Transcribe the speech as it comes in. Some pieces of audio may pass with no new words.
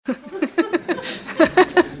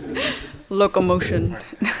locomotion.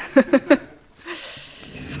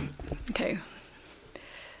 Okay.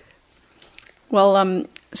 Well,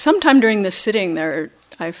 sometime during this sitting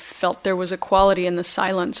I felt there was a quality in the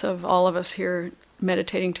silence of all of us here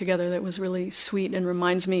meditating together that was really sweet and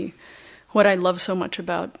reminds me what I love so much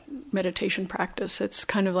about meditation practice. It's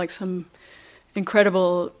kind of like some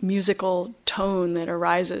incredible musical tone that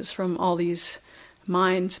arises from all these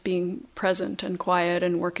minds being present and quiet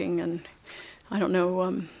and working. And I don't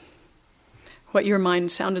know what your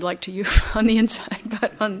mind sounded like to you on the inside,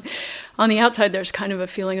 but on the outside there's kind of a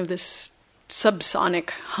feeling of this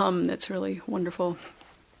subsonic hum that's really wonderful.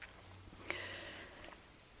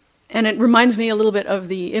 And it reminds me a little bit of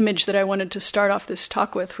the image that I wanted to start off this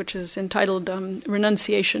talk with, which is entitled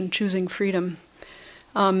Renunciation, Choosing Freedom.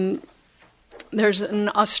 There's an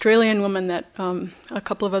Australian woman that a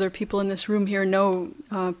couple of other people in this room here know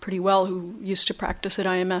pretty well who used to practice at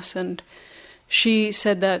IMS, and she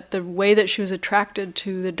said that the way that she was attracted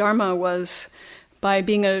to the Dharma was by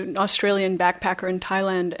being an Australian backpacker in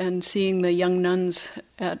Thailand and seeing the young nuns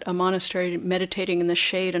at a monastery meditating in the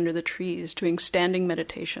shade under the trees, doing standing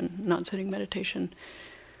meditation, not sitting meditation.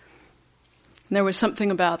 And there was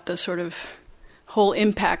something about the sort of whole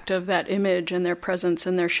impact of that image and their presence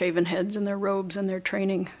and their shaven heads and their robes and their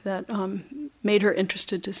training that made her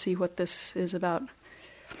interested to see what this is about.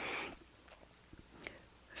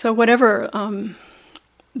 So whatever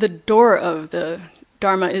the door of the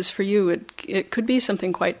Dharma is for you, it could be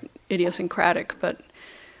something quite idiosyncratic, but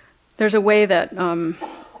there's a way that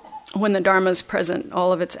when the Dharma is present,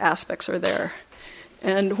 all of its aspects are there.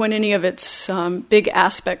 And when any of its big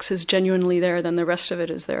aspects is genuinely there, then the rest of it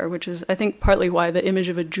is there, which is, I think, partly why the image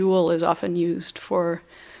of a jewel is often used for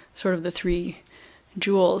sort of the three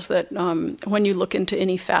jewels, that when you look into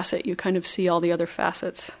any facet, you kind of see all the other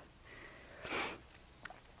facets.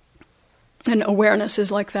 And awareness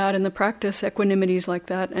is like that in the practice, equanimity is like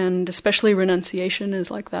that, and especially renunciation is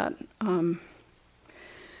like that.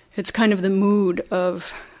 It's kind of the mood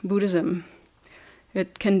of Buddhism.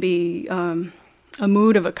 It can be a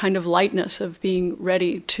mood of a kind of lightness, of being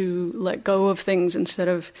ready to let go of things instead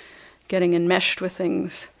of getting enmeshed with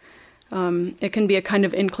things. It can be a kind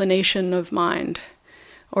of inclination of mind,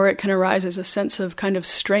 or it can arise as a sense of kind of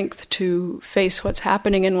strength to face what's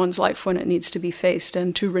happening in one's life when it needs to be faced,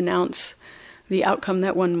 and to renounce the outcome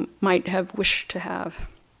that one might have wished to have.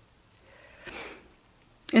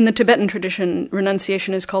 In the Tibetan tradition,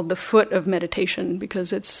 renunciation is called the foot of meditation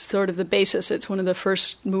because it's sort of the basis. It's one of the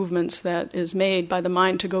first movements that is made by the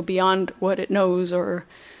mind to go beyond what it knows, or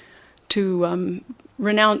to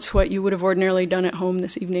renounce what you would have ordinarily done at home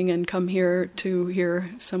this evening and come here to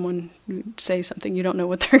hear someone say something you don't know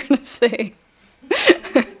what they're going to say.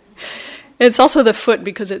 It's also the foot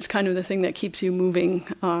because it's kind of the thing that keeps you moving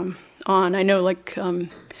on. I know, like,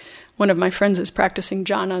 one of my friends is practicing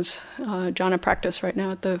jhana practice right now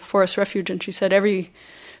at the Forest Refuge, and she said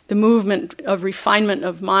the movement of refinement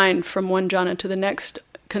of mind from one jhana to the next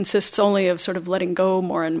consists only of sort of letting go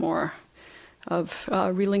more and more, of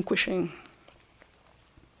relinquishing.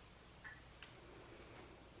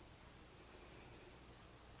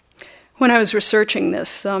 When I was researching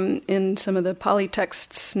this in some of the Pali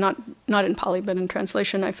texts, not in Pali but in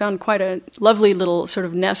translation, I found quite a lovely little sort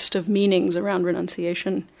of nest of meanings around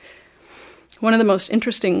renunciation. One of the most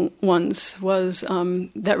interesting ones was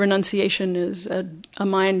that renunciation is a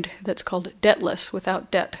mind that's called debtless,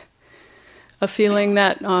 without debt. A feeling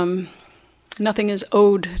that nothing is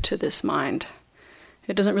owed to this mind.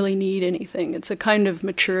 It doesn't really need anything. It's a kind of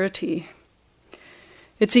maturity.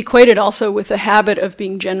 It's equated also with the habit of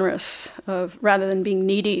being generous, rather than being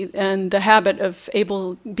needy, and the habit of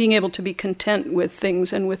being able to be content with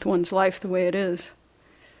things and with one's life the way it is.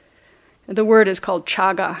 The word is called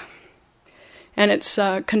chaga, and it's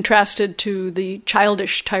contrasted to the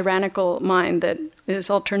childish, tyrannical mind that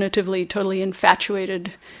is alternatively totally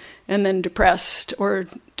infatuated and then depressed or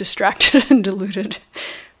distracted and deluded,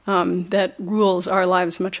 that rules our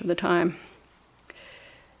lives much of the time.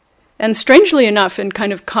 And strangely enough, in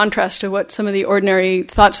kind of contrast to what some of the ordinary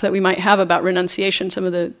thoughts that we might have about renunciation, some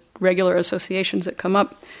of the regular associations that come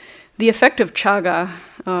up, the effect of chaga,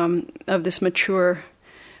 of this mature,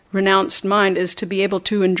 renounced mind, is to be able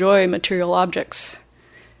to enjoy material objects.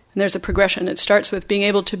 And there's a progression. It starts with being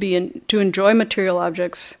able to enjoy material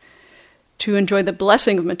objects, to enjoy the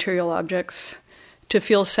blessing of material objects, to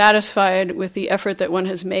feel satisfied with the effort that one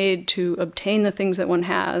has made to obtain the things that one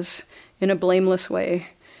has in a blameless way.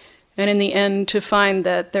 And in the end, to find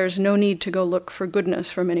that there's no need to go look for goodness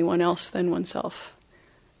from anyone else than oneself.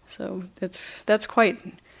 So that's quite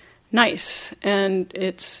nice, and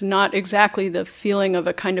it's not exactly the feeling of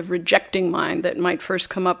a kind of rejecting mind that might first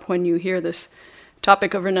come up when you hear this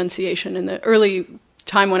topic of renunciation. In the early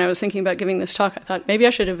time when I was thinking about giving this talk, I thought maybe I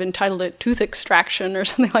should have entitled it Tooth Extraction or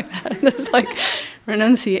something like that. And it was like,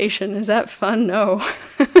 renunciation, is that fun? No.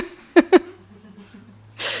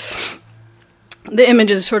 The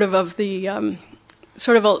image is sort of the,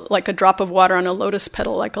 like a drop of water on a lotus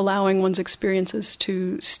petal, like allowing one's experiences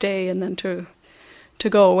to stay and then to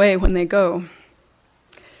go away when they go.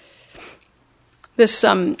 This,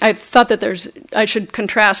 I thought that I should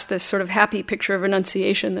contrast this sort of happy picture of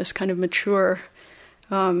renunciation, this kind of mature,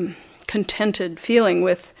 contented feeling,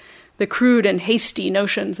 with the crude and hasty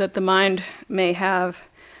notions that the mind may have,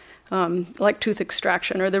 like tooth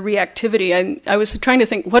extraction or the reactivity. I was trying to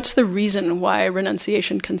think, what's the reason why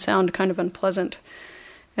renunciation can sound kind of unpleasant?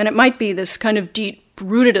 And it might be this kind of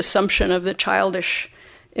deep-rooted assumption of the childish,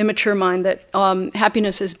 immature mind that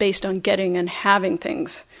happiness is based on getting and having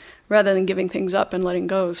things, rather than giving things up and letting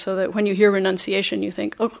go, so that when you hear renunciation, you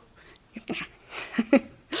think, oh.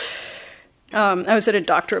 I was at a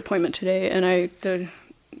doctor appointment today, and I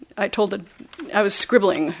was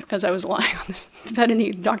scribbling as I was lying on this bed, and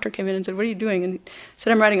the doctor came in and said, what are you doing? And he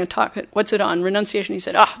said, I'm writing a talk. What's it on? Renunciation. He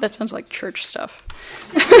said, that sounds like church stuff.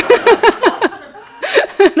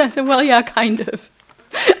 And I said, well, yeah, kind of.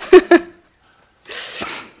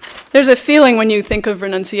 There's a feeling when you think of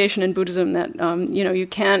renunciation in Buddhism that, you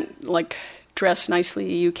can't, like, dress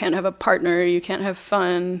nicely, you can't have a partner, you can't have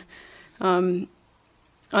fun. On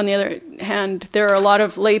the other hand, there are a lot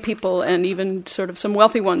of lay people and even sort of some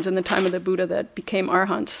wealthy ones in the time of the Buddha that became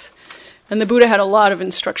arhants. And the Buddha had a lot of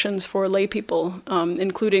instructions for lay people,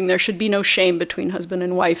 including there should be no shame between husband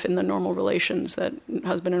and wife in the normal relations that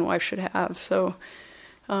husband and wife should have. So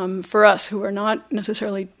for us who are not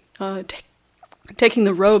necessarily taking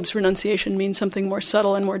the robes, renunciation means something more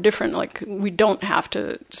subtle and more different. Like, we don't have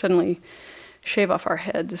to suddenly shave off our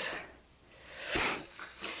heads.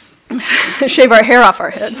 Shave our hair off our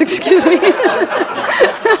heads, excuse me.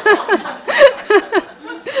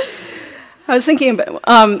 I was thinking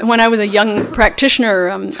about, when I was a young practitioner,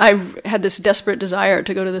 I had this desperate desire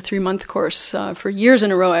to go to the 3-month course. For years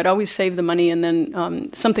in a row, I'd always save the money, and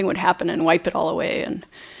then something would happen and wipe it all away. And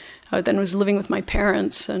I then was living with my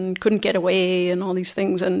parents and couldn't get away and all these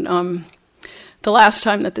things. And the last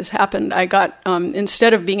time that this happened, I got,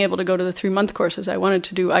 instead of being able to go to the 3-month courses I wanted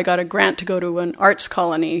to do, I got a grant to go to an arts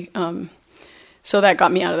colony. So that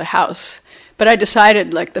got me out of the house. But I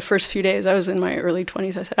decided, like, the first few days, I was in my early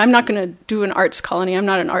 20s, I said, I'm not going to do an arts colony. I'm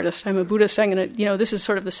not an artist. I'm a Buddhist. I'm going to, this is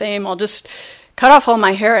sort of the same. I'll just cut off all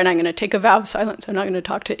my hair and I'm going to take a vow of silence. I'm not going to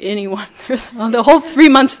talk to anyone the whole 3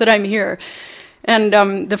 months that I'm here.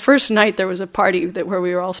 And the first night there was a party where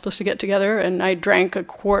we were all supposed to get together, and I drank a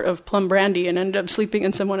quart of plum brandy and ended up sleeping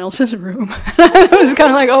in someone else's room. I was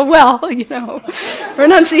kind of like, oh, well,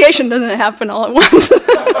 renunciation doesn't happen all at once.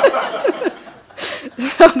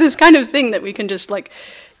 So this kind of thing that we can just, like,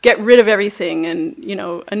 get rid of everything and,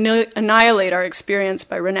 annihilate our experience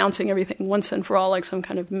by renouncing everything once and for all, like some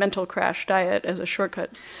kind of mental crash diet as a shortcut,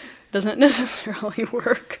 doesn't necessarily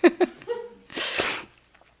work.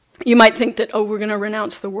 You might think that, we're going to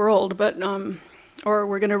renounce the world, but or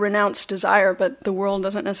we're going to renounce desire, but the world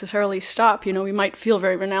doesn't necessarily stop. We might feel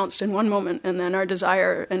very renounced in one moment, and then our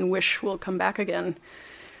desire and wish will come back again.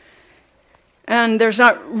 And there's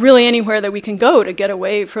not really anywhere that we can go to get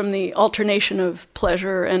away from the alternation of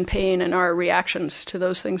pleasure and pain and our reactions to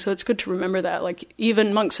those things. So it's good to remember that. Like,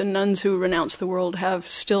 even monks and nuns who renounce the world have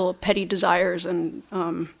still petty desires and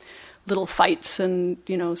little fights and,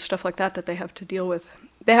 stuff like that they have to deal with.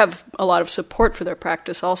 They have a lot of support for their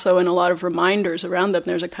practice also, and a lot of reminders around them.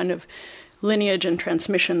 There's a kind of lineage and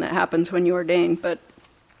transmission that happens when you ordain, but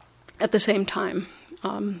at the same time,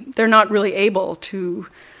 they're not really able to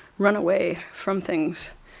run away from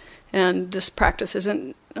things. And this practice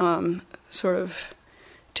isn't sort of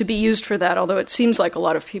to be used for that, although it seems like a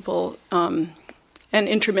lot of people, and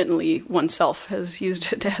intermittently oneself, has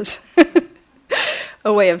used it as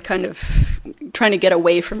a way of kind of trying to get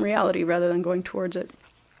away from reality rather than going towards it.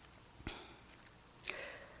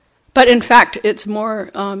 But in fact, it's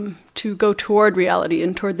more to go toward reality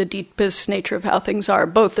and toward the deepest nature of how things are,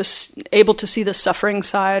 both able to see the suffering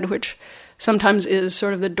side, which sometimes is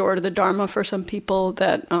sort of the door to the Dharma for some people,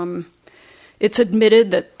 that it's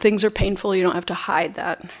admitted that things are painful, you don't have to hide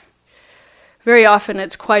that. Very often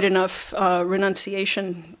it's quite enough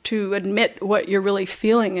renunciation to admit what you're really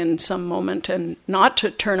feeling in some moment and not to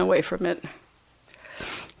turn away from it.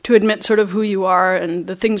 To admit sort of who you are and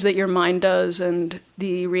the things that your mind does and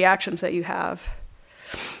the reactions that you have.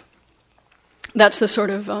 That's the sort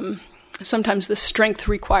of sometimes the strength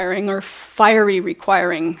requiring or fiery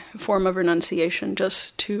requiring form of renunciation,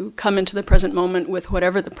 just to come into the present moment with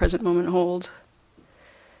whatever the present moment holds.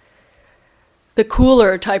 The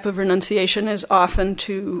cooler type of renunciation is often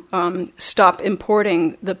to stop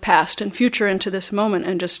importing the past and future into this moment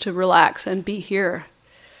and just to relax and be here.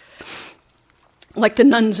 Like the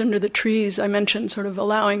nuns under the trees I mentioned, sort of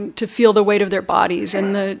allowing to feel the weight of their bodies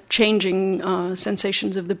and the changing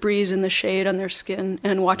sensations of the breeze and the shade on their skin,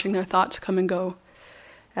 and watching their thoughts come and go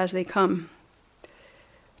as they come.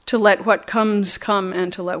 To let what comes come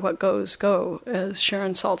and to let what goes go, as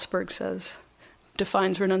Sharon Salzberg says,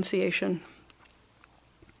 defines renunciation.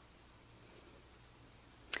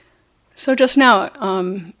 So just now,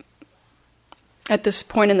 at this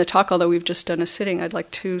point in the talk, although we've just done a sitting, I'd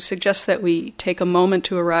like to suggest that we take a moment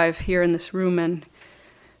to arrive here in this room and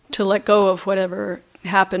to let go of whatever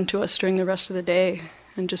happened to us during the rest of the day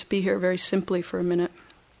and just be here very simply for a minute.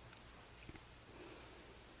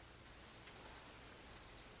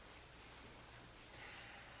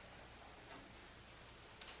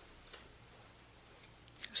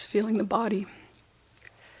 Just feeling the body,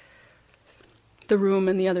 the room,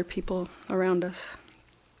 and the other people around us.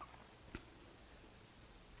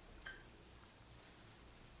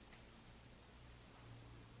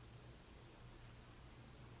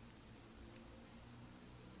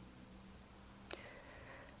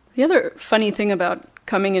 The other funny thing about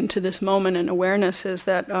coming into this moment and awareness is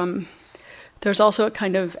that there's also a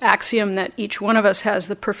kind of axiom that each one of us has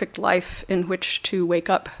the perfect life in which to wake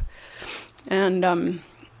up. And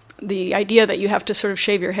the idea that you have to sort of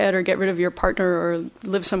shave your head or get rid of your partner or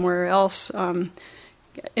live somewhere else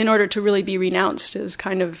in order to really be renounced is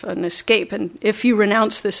kind of an escape. And if you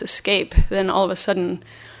renounce this escape, then all of a sudden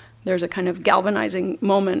there's a kind of galvanizing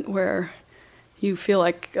moment where you feel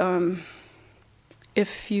like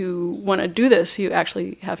if you want to do this, you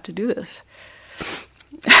actually have to do this.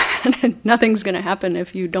 Nothing's going to happen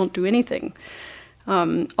if you don't do anything.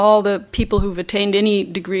 All the people who've attained any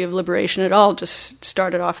degree of liberation at all just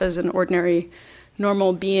started off as an ordinary,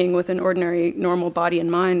 normal being with an ordinary, normal body and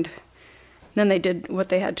mind. Then they did what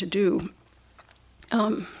they had to do.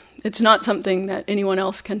 It's not something that anyone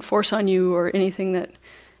else can force on you or anything that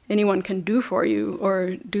anyone can do for you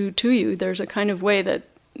or do to you. There's a kind of way that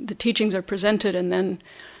the teachings are presented, and then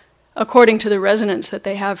according to the resonance that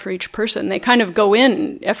they have for each person, they kind of go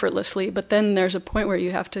in effortlessly, but then there's a point where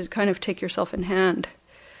you have to kind of take yourself in hand.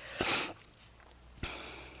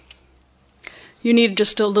 You need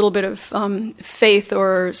just a little bit of faith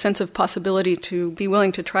or sense of possibility to be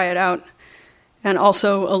willing to try it out, and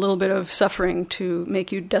also a little bit of suffering to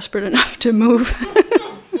make you desperate enough to move.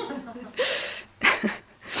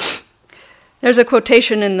 There's a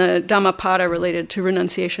quotation in the Dhammapada related to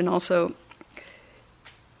renunciation also.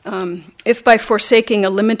 If by forsaking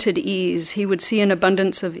a limited ease he would see an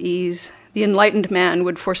abundance of ease, the enlightened man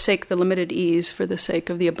would forsake the limited ease for the sake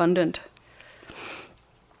of the abundant.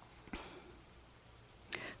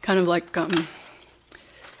 Kind of like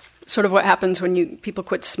sort of what happens when people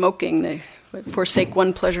quit smoking. They forsake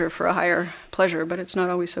one pleasure for a higher pleasure, but it's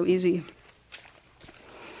not always so easy.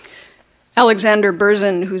 Alexander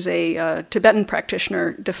Berzin, who's a Tibetan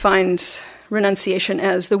practitioner, defines renunciation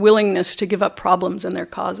as the willingness to give up problems and their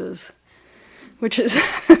causes, which is,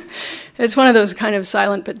 it's one of those kind of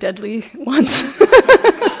silent but deadly ones.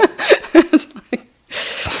 It's like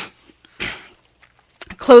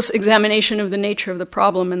close examination of the nature of the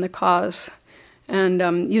problem and the cause,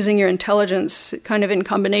 and using your intelligence kind of in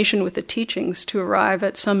combination with the teachings to arrive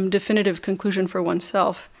at some definitive conclusion for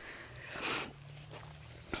oneself.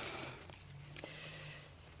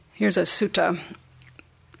 Here's a sutta.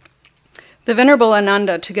 The Venerable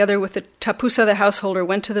Ananda, together with the Tapusa the householder,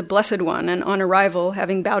 went to the Blessed One, and on arrival,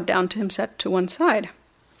 having bowed down to him, sat to one side.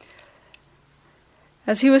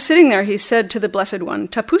 As he was sitting there, he said to the Blessed One,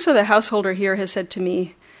 Tapusa the householder here has said to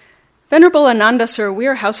me, Venerable Ananda, sir, we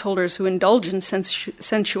are householders who indulge in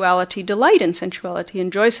sensuality, delight in sensuality,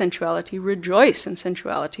 enjoy sensuality, rejoice in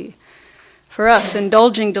sensuality. For us,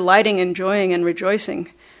 indulging, delighting, enjoying, and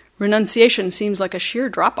rejoicing, renunciation seems like a sheer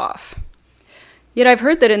drop-off. Yet I've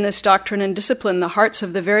heard that in this doctrine and discipline, the hearts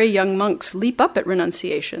of the very young monks leap up at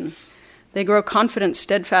renunciation. They grow confident,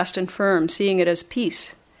 steadfast, and firm, seeing it as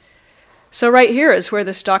peace. So right here is where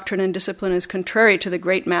this doctrine and discipline is contrary to the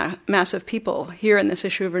great mass of people, here in this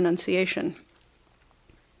issue of renunciation.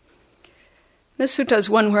 This sutta is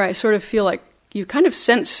one where I sort of feel like you kind of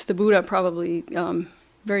sense the Buddha probably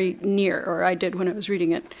very near, or I did when I was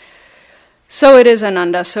reading it. So it is,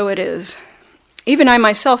 Ananda, so it is. Even I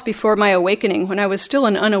myself, before my awakening, when I was still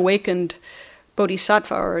an unawakened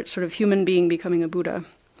bodhisattva, or sort of human being becoming a Buddha,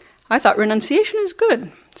 I thought renunciation is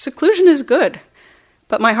good, seclusion is good.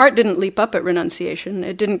 But my heart didn't leap up at renunciation.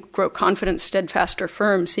 It didn't grow confident, steadfast, or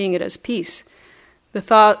firm, seeing it as peace. The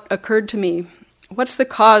thought occurred to me, what's the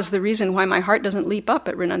cause, the reason why my heart doesn't leap up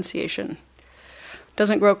at renunciation?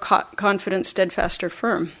 Doesn't grow confident, steadfast, or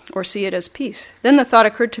firm, or see it as peace? Then the thought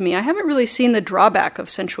occurred to me, I haven't really seen the drawback of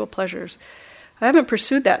sensual pleasures. I haven't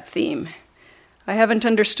pursued that theme. I haven't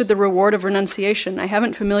understood the reward of renunciation. I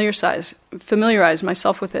haven't familiarized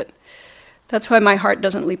myself with it. That's why my heart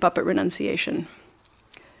doesn't leap up at renunciation.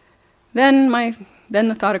 Then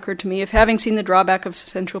the thought occurred to me, if having seen the drawback of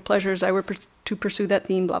sensual pleasures, I were to pursue that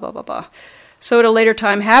theme, blah, blah, blah, blah. So at a later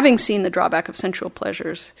time, having seen the drawback of sensual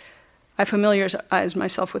pleasures, I familiarized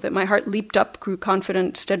myself with it. My heart leaped up, grew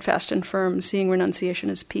confident, steadfast, and firm, seeing renunciation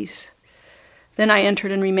as peace. Then I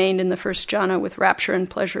entered and remained in the first jhana with rapture and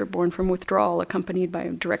pleasure born from withdrawal, accompanied by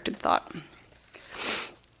directed thought.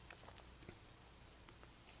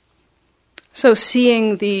 So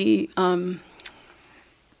seeing the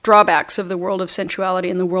drawbacks of the world of sensuality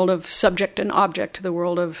and the world of subject and object, the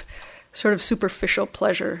world of sort of superficial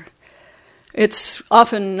pleasure. It's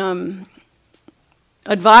often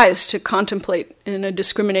advised to contemplate in a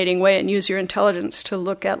discriminating way and use your intelligence to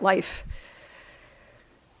look at life,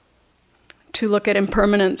 to look at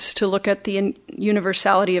impermanence, to look at the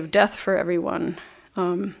universality of death for everyone,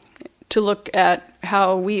 to look at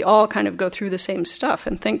how we all kind of go through the same stuff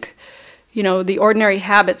and think, the ordinary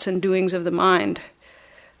habits and doings of the mind.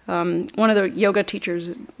 One of the yoga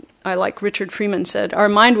teachers I like, Richard Freeman, said, our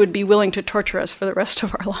mind would be willing to torture us for the rest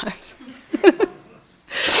of our lives.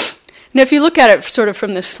 And if you look at it sort of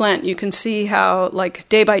from this slant, you can see how, like,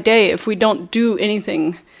 day by day, if we don't do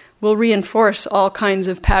anything, we'll reinforce all kinds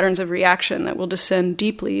of patterns of reaction that will descend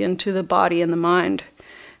deeply into the body and the mind.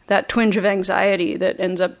 That twinge of anxiety that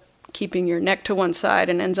ends up keeping your neck to one side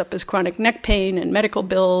and ends up as chronic neck pain and medical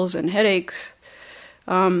bills and headaches.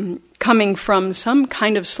 Coming from some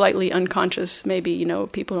kind of slightly unconscious, maybe,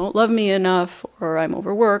 people don't love me enough, or I'm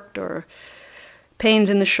overworked, or pains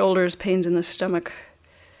in the shoulders, pains in the stomach.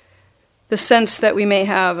 The sense that we may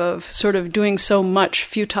have of sort of doing so much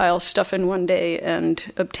futile stuff in one day and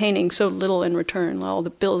obtaining so little in return, all the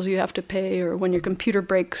bills you have to pay, or when your computer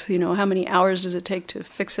breaks, how many hours does it take to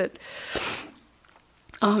fix it?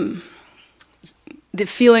 The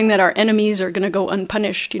feeling that our enemies are going to go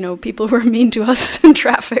unpunished, people who are mean to us in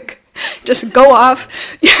traffic, just go off.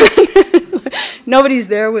 Nobody's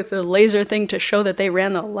there with a laser thing to show that they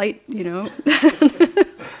ran the light,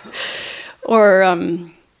 Or,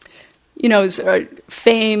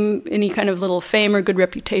 fame, any kind of little fame or good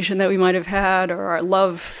reputation that we might have had, or our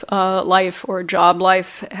love life or job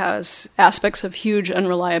life has aspects of huge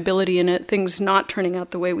unreliability in it, things not turning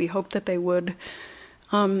out the way we hoped that they would.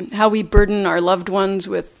 How we burden our loved ones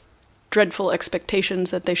with dreadful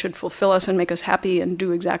expectations that they should fulfill us and make us happy and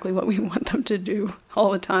do exactly what we want them to do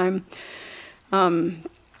all the time.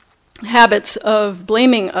 Habits of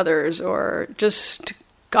blaming others, or just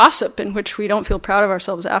gossip in which we don't feel proud of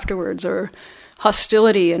ourselves afterwards, or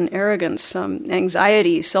hostility and arrogance,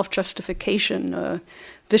 anxiety, self-justification,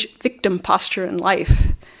 victim posture in life.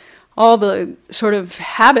 All the sort of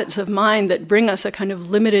habits of mind that bring us a kind of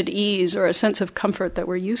limited ease or a sense of comfort that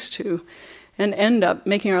we're used to, and end up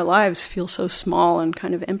making our lives feel so small and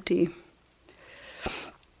kind of empty.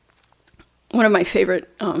 One of my favorite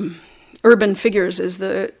urban figures is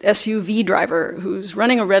the SUV driver who's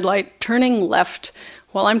running a red light, turning left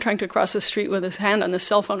while I'm trying to cross the street with his hand on the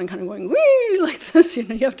cell phone and kind of going, wee, like this. You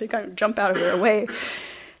have to kind of jump out of their way.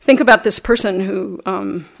 Think about this person who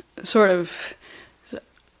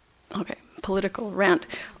political rant,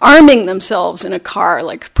 arming themselves in a car,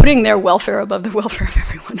 like putting their welfare above the welfare of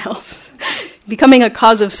everyone else, becoming a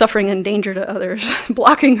cause of suffering and danger to others,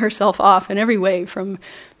 blocking herself off in every way from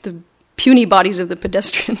the puny bodies of the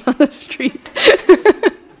pedestrians on the street,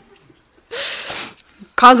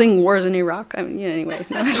 causing wars in Iraq. Anyway.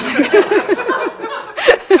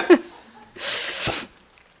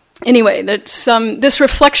 Anyway, that's this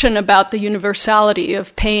reflection about the universality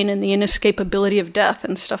of pain and the inescapability of death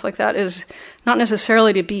and stuff like that is not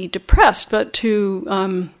necessarily to be depressed, but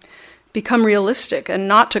to become realistic and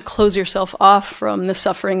not to close yourself off from the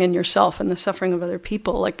suffering in yourself and the suffering of other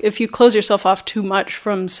people. Like, if you close yourself off too much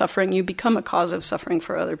from suffering, you become a cause of suffering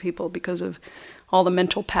for other people because of all the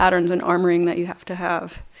mental patterns and armoring that you have to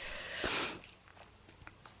have.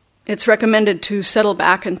 It's recommended to settle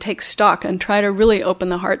back and take stock and try to really open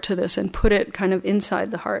the heart to this and put it kind of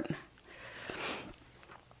inside the heart.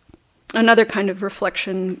 Another kind of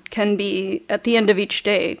reflection can be, at the end of each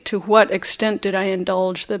day, to what extent did I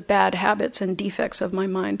indulge the bad habits and defects of my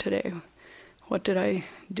mind today? What did I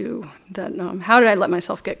do? How did I let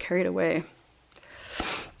myself get carried away?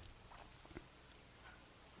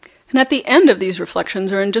 And at the end of these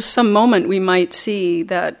reflections, or in just some moment, we might see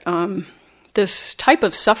that this type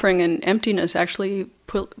of suffering and emptiness actually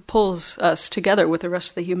pulls us together with the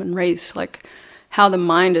rest of the human race, like how the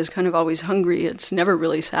mind is kind of always hungry. It's never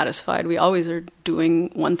really satisfied. We always are doing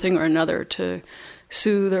one thing or another to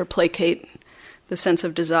soothe or placate the sense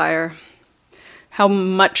of desire. How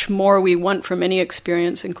much more we want from any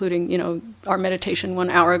experience, including, our meditation 1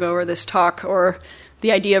 hour ago, or this talk, or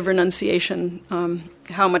the idea of renunciation,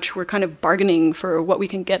 how much we're kind of bargaining for what we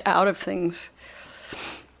can get out of things.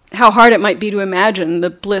 How hard it might be to imagine the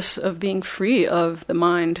bliss of being free of the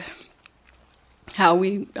mind. How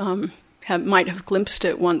we might have glimpsed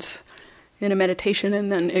it once in a meditation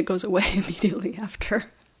and then it goes away immediately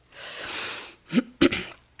after.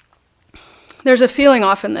 There's a feeling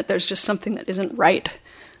often that there's just something that isn't right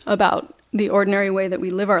about the ordinary way that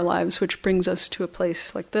we live our lives, which brings us to a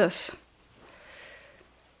place like this.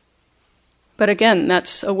 But again,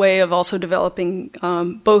 that's a way of also developing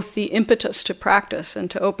both the impetus to practice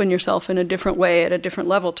and to open yourself in a different way at a different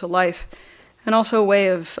level to life, and also a way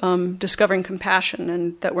of discovering compassion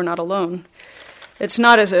and that we're not alone. It's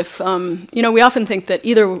not as if, we often think that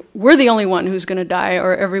either we're the only one who's going to die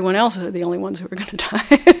or everyone else are the only ones who are going to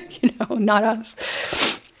die, not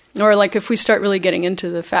us. Or like if we start really getting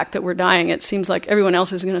into the fact that we're dying, it seems like everyone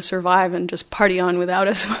else is going to survive and just party on without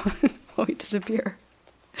us while we disappear.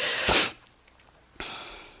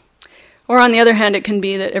 Or on the other hand, it can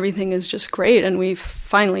be that everything is just great and we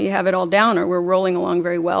finally have it all down, or we're rolling along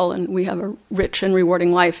very well and we have a rich and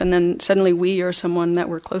rewarding life, and then suddenly we or someone that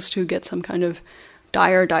we're close to get some kind of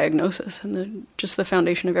dire diagnosis, and just the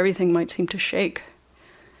foundation of everything might seem to shake.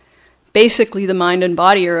 Basically, the mind and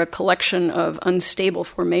body are a collection of unstable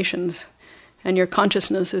formations, and your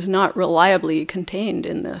consciousness is not reliably contained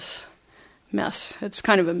in this mess. It's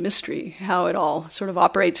kind of a mystery how it all sort of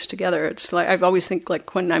operates together. It's like I've always think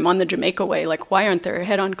like when I'm on the Jamaica Way, like why aren't there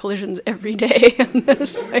head-on collisions every day?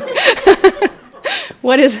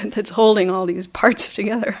 What is it that's holding all these parts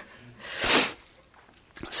together?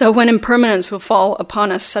 So when impermanence will fall upon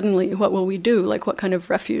us suddenly, what will we do? Like what kind of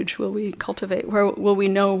refuge will we cultivate? Where will we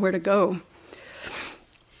know where to go?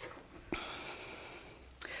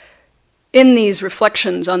 In these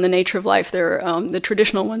reflections on the nature of life, the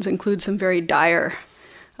traditional ones include some very dire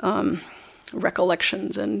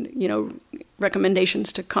recollections and,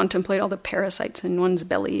 recommendations to contemplate all the parasites in one's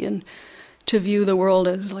belly and to view the world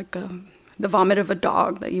as like the vomit of a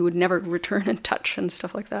dog that you would never return and touch and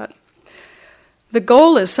stuff like that. The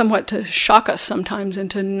goal is somewhat to shock us sometimes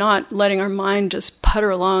into not letting our mind just putter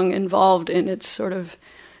along involved in its sort of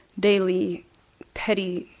daily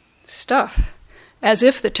petty stuff, as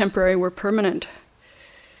if the temporary were permanent.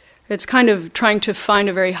 It's kind of trying to find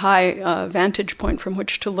a very high vantage point from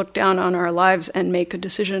which to look down on our lives and make a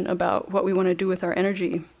decision about what we want to do with our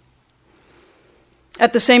energy.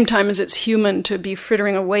 At the same time as it's human to be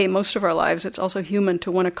frittering away most of our lives, it's also human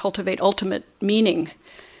to want to cultivate ultimate meaning.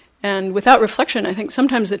 And without reflection, I think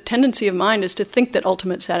sometimes the tendency of mind is to think that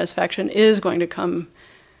ultimate satisfaction is going to come,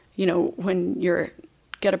 when you're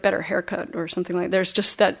get a better haircut or something like that. There's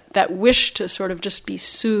just that wish to sort of just be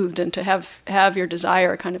soothed and to have your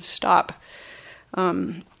desire kind of stop.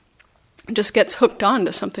 Just gets hooked on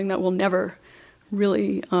to something that will never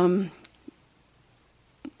really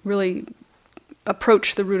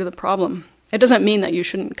approach the root of the problem. It doesn't mean that you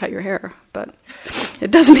shouldn't cut your hair, but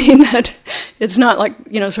it does mean that it's not like,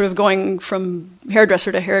 sort of going from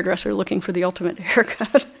hairdresser to hairdresser looking for the ultimate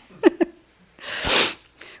haircut.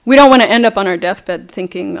 We don't want to end up on our deathbed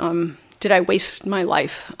thinking, did I waste my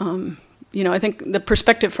life? I think the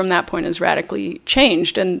perspective from that point is radically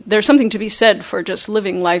changed, and there's something to be said for just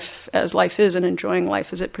living life as life is and enjoying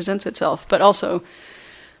life as it presents itself, but also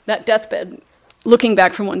that deathbed, looking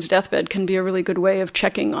back from one's deathbed can be a really good way of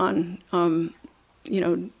checking on,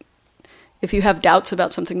 if you have doubts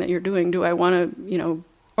about something that you're doing, do I want to,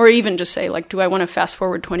 or even just say, like, do I want to fast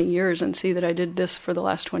forward 20 years and see that I did this for the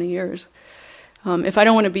last 20 years? If I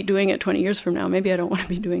don't want to be doing it 20 years from now, maybe I don't want to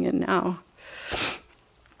be doing it now.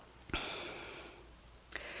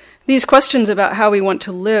 These questions about how we want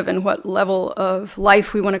to live and what level of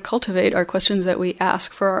life we want to cultivate are questions that we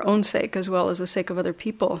ask for our own sake as well as the sake of other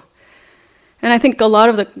people. And I think a lot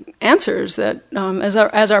of the answers that,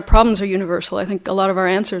 as our problems are universal, I think a lot of our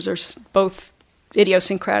answers are both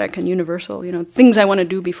idiosyncratic and universal. Things I want to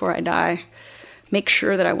do before I die, make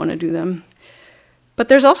sure that I want to do them. But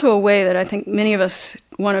there's also a way that I think many of us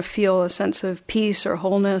want to feel a sense of peace or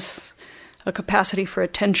wholeness, a capacity for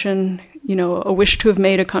attention, a wish to have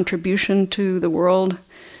made a contribution to the world,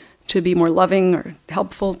 to be more loving or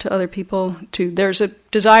helpful to other people. There's a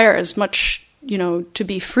desire as much, to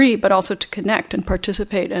be free, but also to connect and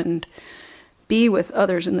participate and be with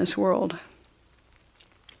others in this world.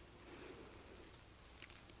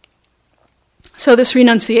 So this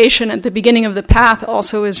renunciation at the beginning of the path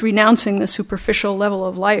also is renouncing the superficial level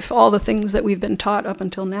of life, all the things that we've been taught up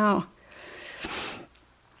until now.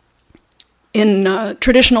 In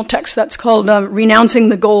traditional texts, that's called renouncing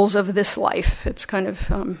the goals of this life. It's kind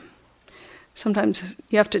of, sometimes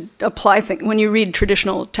you have to apply things. When you read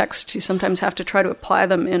traditional texts, you sometimes have to try to apply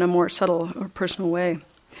them in a more subtle or personal way.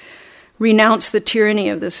 Renounce the tyranny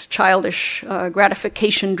of this childish,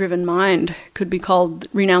 gratification-driven mind could be called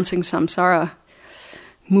renouncing samsara,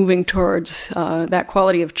 moving towards that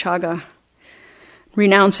quality of chaga.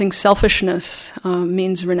 Renouncing selfishness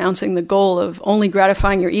means renouncing the goal of only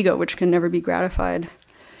gratifying your ego, which can never be gratified.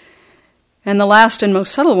 And the last and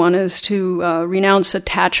most subtle one is to renounce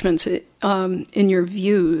attachments in your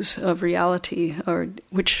views of reality,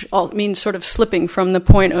 which means sort of slipping from the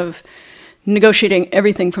point of negotiating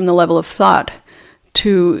everything from the level of thought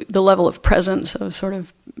to the level of presence, of sort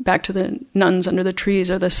of back to the nuns under the trees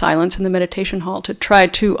or the silence in the meditation hall, to try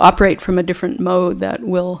to operate from a different mode that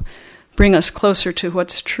will bring us closer to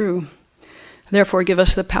what's true. Therefore, give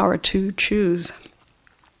us the power to choose.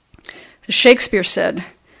 As Shakespeare said,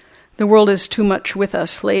 "The world is too much with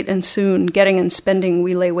us, late and soon, getting and spending,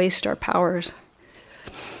 we lay waste our powers."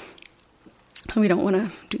 We don't want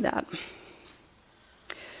to do that.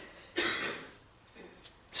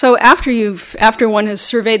 So after one has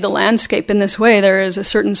surveyed the landscape in this way, there is a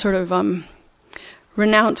certain sort of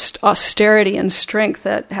renounced austerity and strength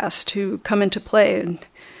that has to come into play, and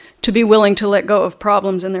to be willing to let go of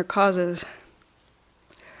problems and their causes.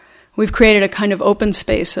 We've created a kind of open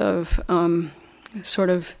space of sort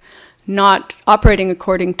of not operating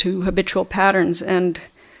according to habitual patterns, and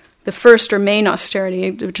the first or main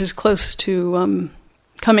austerity, which is close to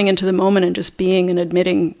coming into the moment and just being and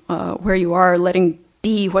admitting where you are, letting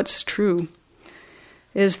be what's true,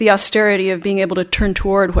 is the austerity of being able to turn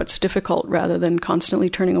toward what's difficult rather than constantly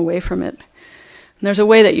turning away from it. And there's a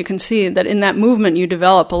way that you can see that in that movement you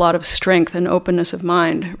develop a lot of strength and openness of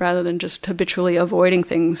mind rather than just habitually avoiding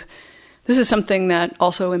things. This is something that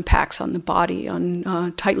also impacts on the body,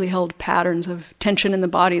 on tightly held patterns of tension in the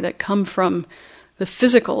body that come from the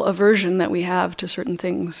physical aversion that we have to certain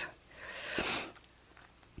things.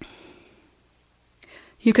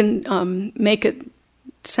 You can make it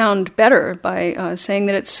sound better by saying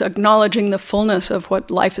that it's acknowledging the fullness of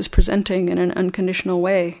what life is presenting in an unconditional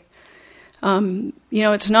way.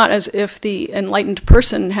 It's not as if the enlightened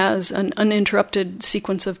person has an uninterrupted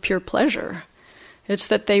sequence of pure pleasure. It's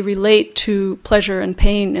that they relate to pleasure and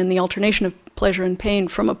pain and the alternation of pleasure and pain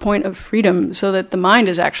from a point of freedom so that the mind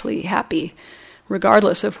is actually happy,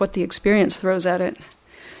 regardless of what the experience throws at it.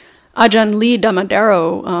 Ajahn Lee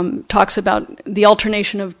Damadero talks about the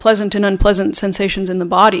alternation of pleasant and unpleasant sensations in the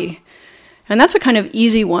body. And that's a kind of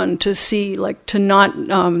easy one to see, like to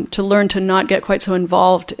learn to not get quite so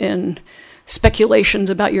involved in speculations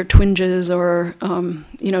about your twinges or,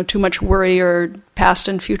 too much worry or past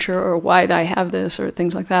and future or why I have this or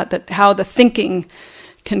things like that, that how the thinking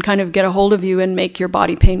can kind of get a hold of you and make your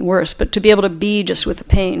body pain worse, but to be able to be just with the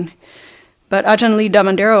pain. But Ajahn Lee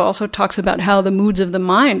Damadero also talks about how the moods of the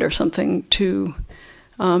mind are something to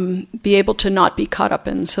be able to not be caught up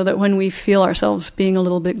in, so that when we feel ourselves being a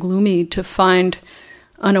little bit gloomy, to find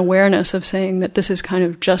an awareness of saying that this is kind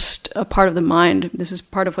of just a part of the mind, this is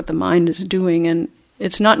part of what the mind is doing, and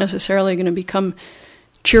it's not necessarily going to become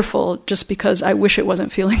cheerful just because I wish it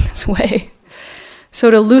wasn't feeling this way.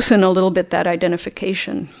 So to loosen a little bit that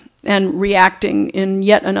identification and reacting in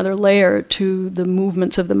yet another layer to the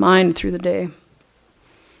movements of the mind through the day.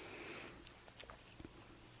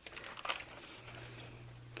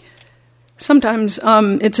 Sometimes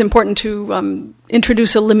it's important to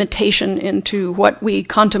introduce a limitation into what we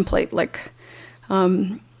contemplate. Like,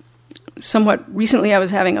 somewhat recently I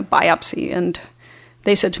was having a biopsy, and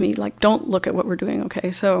they said to me, like, don't look at what we're doing,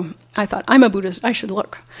 okay? So I thought, I'm a Buddhist, I should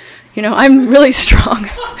look. I'm really strong.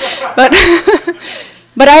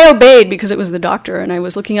 But I obeyed because it was the doctor, and I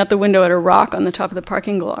was looking out the window at a rock on the top of the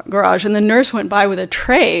parking garage, and the nurse went by with a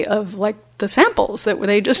tray of, like, the samples that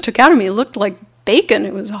they just took out of me. It looked like bacon.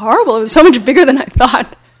 It was horrible. It was so much bigger than I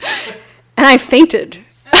thought. And I fainted.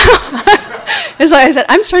 It's like I said,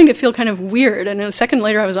 I'm starting to feel kind of weird. And a second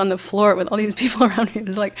later, I was on the floor with all these people around me. It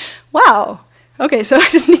was like, wow. Okay, so I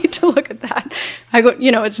didn't need to look at that.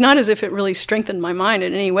 It's not as if it really strengthened my mind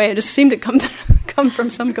in any way. It just seemed to come from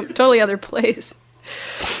some totally other place.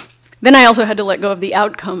 Then I also had to let go of the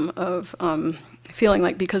outcome of feeling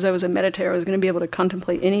like because I was a meditator, I was going to be able to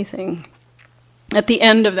contemplate anything. At the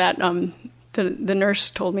end of that, the nurse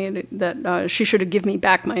told me that she should give me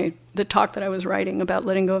back the talk that I was writing about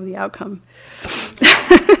letting go of the outcome.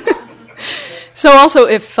 So also,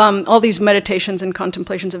 if all these meditations and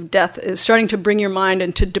contemplations of death is starting to bring your mind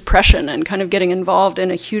into depression and kind of getting involved in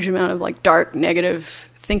a huge amount of like dark, negative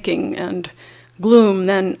thinking and gloom,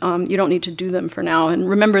 then you don't need to do them for now. And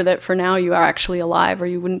remember that for now you are actually alive, or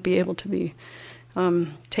you wouldn't be able to be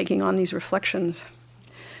taking on these reflections.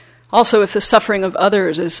 Also, if the suffering of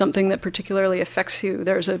others is something that particularly affects you,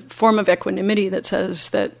 there's a form of equanimity that says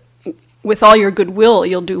that with all your goodwill,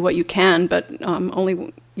 you'll do what you can, but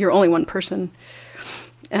you're only one person.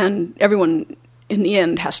 And everyone, in the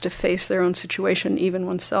end, has to face their own situation, even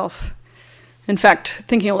oneself. In fact,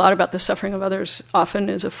 thinking a lot about the suffering of others often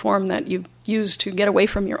is a form that you use to get away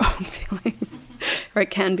from your own feeling, or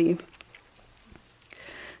it can be.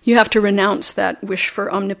 You have to renounce that wish for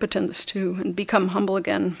omnipotence too, and become humble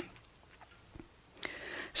again.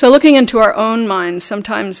 So looking into our own minds,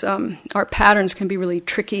 sometimes our patterns can be really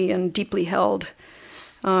tricky and deeply held.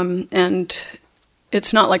 And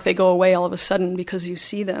it's not like they go away all of a sudden because you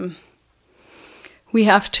see them. We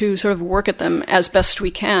have to sort of work at them as best we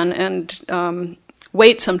can and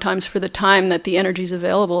wait sometimes for the time that the energy is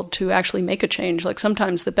available to actually make a change. Like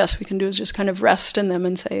sometimes the best we can do is just kind of rest in them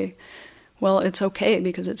and say, well, it's okay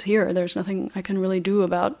because it's here. There's nothing I can really do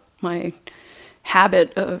about my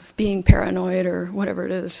habit of being paranoid or whatever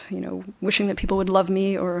it is, wishing that people would love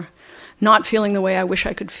me or not feeling the way I wish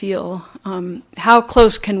I could feel. How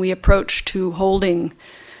close can we approach to holding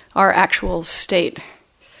our actual state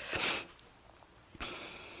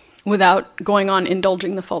without going on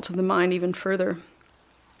indulging the faults of the mind even further?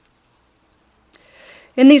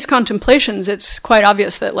 In these contemplations, it's quite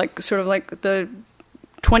obvious that sort of like the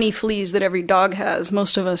 20 fleas that every dog has,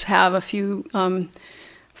 most of us have a few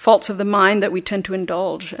faults of the mind that we tend to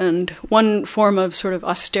indulge. And one form of sort of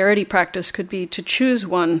austerity practice could be to choose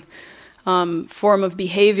one form of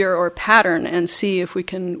behavior or pattern and see if we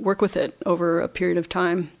can work with it over a period of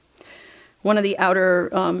time. One of the outer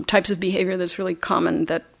types of behavior that's really common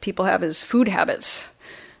that people have is food habits.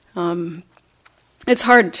 It's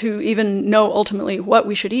hard to even know ultimately what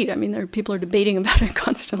we should eat. I mean, people are debating about it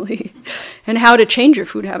constantly. And how to change your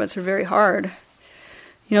food habits are very hard.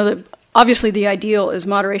 Obviously, the ideal is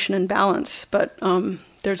moderation and balance, but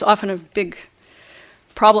there's often a big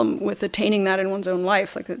problem with attaining that in one's own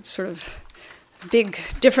life, like a sort of big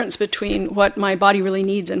difference between what my body really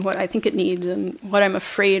needs and what I think it needs and what I'm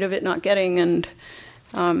afraid of it not getting, and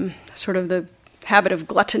sort of the habit of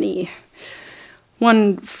gluttony.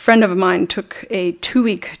 One friend of mine took a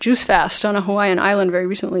 2-week juice fast on a Hawaiian island very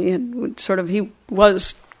recently, and he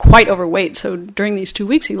was quite overweight, so during these 2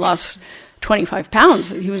 weeks he lost 25 pounds.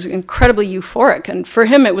 He was incredibly euphoric. And for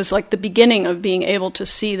him, it was like the beginning of being able to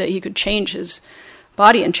see that he could change his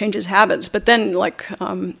body and change his habits. But then,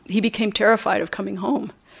 he became terrified of coming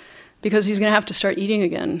home because he's going to have to start eating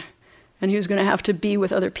again. And he was going to have to be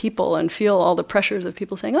with other people and feel all the pressures of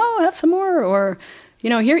people saying, oh, have some more, or,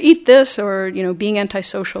 here, eat this, or, being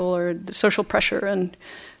antisocial, or the social pressure. And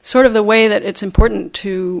sort of the way that it's important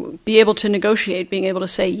to be able to negotiate, being able to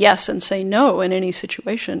say yes and say no in any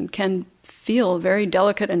situation can feel very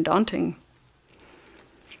delicate and daunting.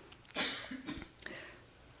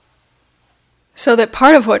 So that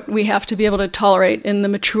part of what we have to be able to tolerate in the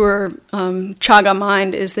mature Chaga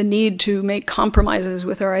mind is the need to make compromises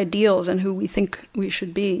with our ideals and who we think we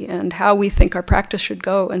should be and how we think our practice should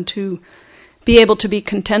go, and to be able to be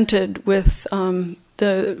contented with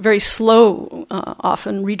the very slow,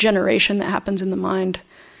 often, regeneration that happens in the mind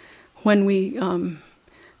when we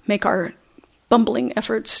make our bumbling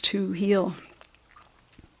efforts to heal.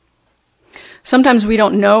 Sometimes we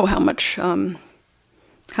don't know how much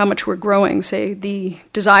we're growing, say the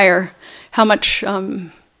desire, how much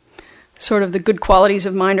sort of the good qualities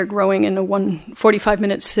of mind are growing in a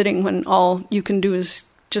 45-minute sitting when all you can do is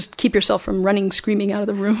just keep yourself from running screaming out of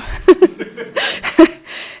the room.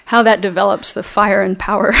 How that develops the fire and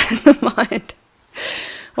power in the mind.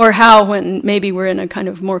 Or how, when maybe we're in a kind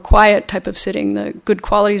of more quiet type of sitting, the good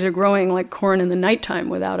qualities are growing like corn in the nighttime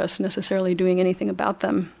without us necessarily doing anything about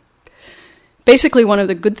them. Basically, one of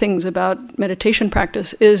the good things about meditation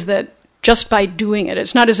practice is that just by doing it,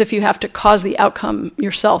 it's not as if you have to cause the outcome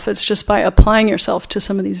yourself. It's just by applying yourself to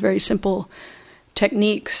some of these very simple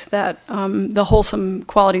techniques that the wholesome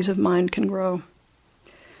qualities of mind can grow.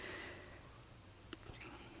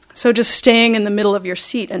 So just staying in the middle of your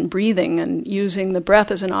seat and breathing and using the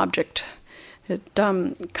breath as an object It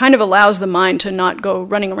kind of allows the mind to not go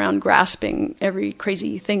running around grasping every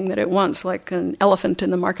crazy thing that it wants, like an elephant in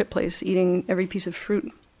the marketplace eating every piece of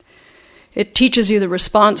fruit. It teaches you the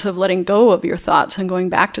response of letting go of your thoughts and going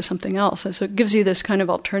back to something else. And so it gives you this kind of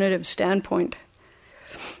alternative standpoint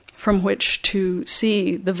from which to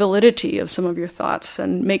see the validity of some of your thoughts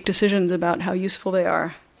and make decisions about how useful they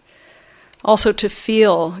are. Also, to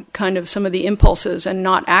feel kind of some of the impulses and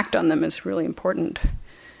not act on them is really important.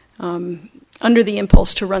 Under the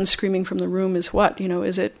impulse to run screaming from the room is what?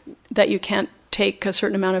 Is it that you can't take a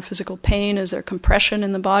certain amount of physical pain? Is there compression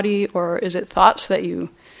in the body? Or is it thoughts that you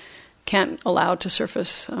can't allow to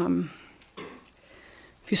surface?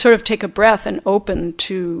 If you sort of take a breath and open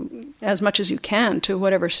to, as much as you can, to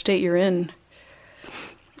whatever state you're in,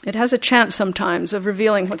 it has a chance sometimes of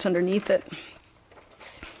revealing what's underneath it.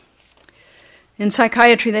 In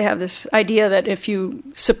psychiatry, they have this idea that if you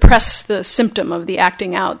suppress the symptom of the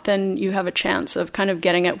acting out, then you have a chance of kind of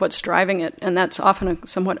getting at what's driving it. And that's often a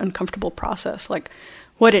somewhat uncomfortable process, like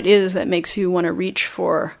what it is that makes you want to reach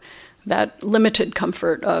for that limited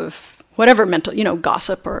comfort of whatever mental,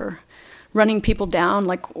 gossip or running people down.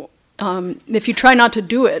 Like if you try not to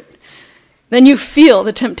do it, then you feel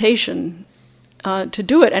the temptation to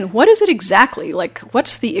do it. And what is it exactly? Like,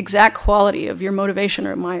 what's the exact quality of your motivation,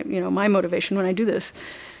 or my motivation when I do this?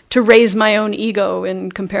 To raise my own ego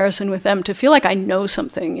in comparison with them, to feel like I know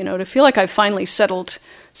something, to feel like I've finally settled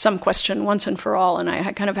some question once and for all, and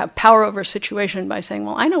I kind of have power over a situation by saying,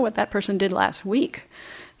 well, I know what that person did last week,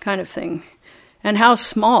 kind of thing. And how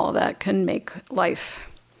small that can make life.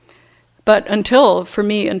 But until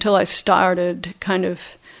I started kind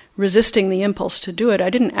of resisting the impulse to do it, I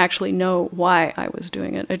didn't actually know why I was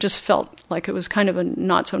doing it. It just felt like it was kind of a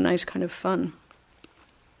not so nice kind of fun.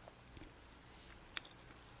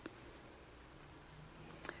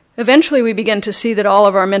 Eventually we begin to see that all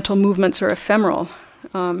of our mental movements are ephemeral,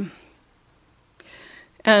 and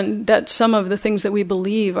that some of the things that we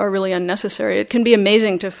believe are really unnecessary. It can be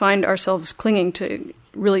amazing to find ourselves clinging to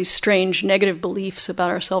really strange negative beliefs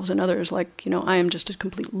about ourselves and others, like, I am just a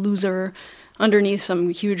complete loser, underneath some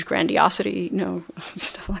huge grandiosity,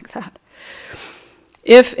 stuff like that.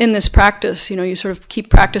 If in this practice, you sort of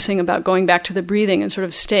keep practicing about going back to the breathing and sort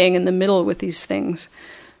of staying in the middle with these things,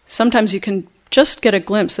 sometimes you can just get a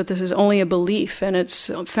glimpse that this is only a belief and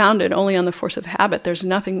it's founded only on the force of habit. There's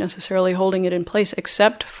nothing necessarily holding it in place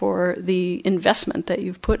except for the investment that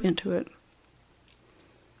you've put into it.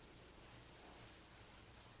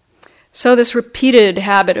 So this repeated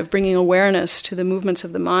habit of bringing awareness to the movements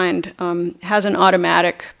of the mind has an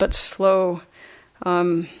automatic but slow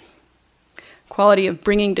quality of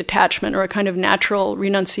bringing detachment, or a kind of natural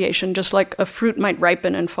renunciation, just like a fruit might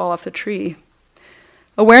ripen and fall off the tree.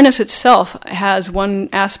 Awareness itself has one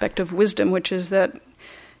aspect of wisdom, which is that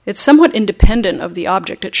it's somewhat independent of the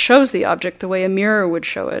object. It shows the object the way a mirror would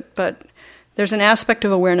show it, but there's an aspect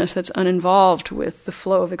of awareness that's uninvolved with the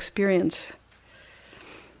flow of experience.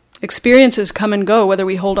 Experiences come and go whether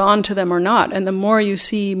we hold on to them or not, and the more you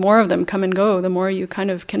see more of them come and go, the more you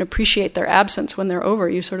kind of can appreciate their absence when they're over.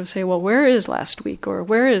 You sort of say, well, where is last week? Or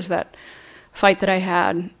where is that fight that I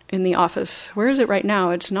had in the office? Where is it right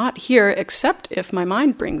now? It's not here except if my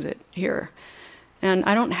mind brings it here. And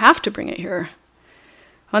I don't have to bring it here.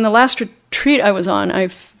 On the last retreat I was on, I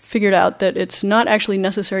figured out that it's not actually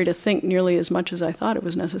necessary to think nearly as much as I thought it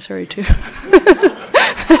was necessary to.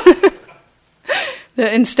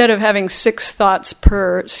 Instead of having 6 thoughts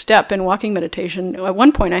per step in walking meditation, at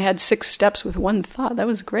one point I had 6 steps with 1 thought. That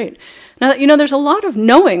was great. Now, there's a lot of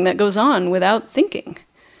knowing that goes on without thinking.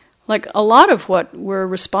 Like, a lot of what we're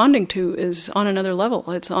responding to is on another level.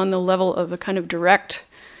 It's on the level of a kind of direct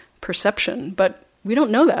perception. But we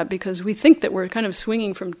don't know that because we think that we're kind of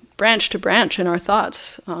swinging from branch to branch in our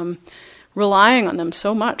thoughts, relying on them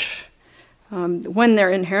so much, when they're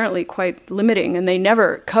inherently quite limiting, and they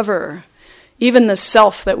never cover. Even the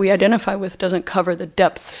self that we identify with doesn't cover the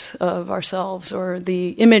depths of ourselves, or the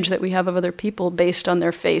image that we have of other people based on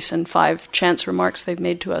their face and 5 chance remarks they've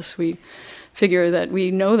made to us. We figure that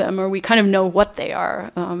we know them, or we kind of know what they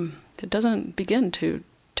are. It doesn't begin to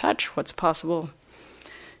touch what's possible.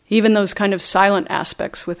 Even those kind of silent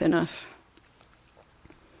aspects within us.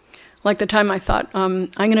 Like the time I thought,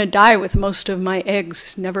 I'm going to die with most of my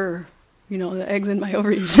eggs never... the eggs in my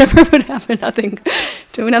ovaries never would happen.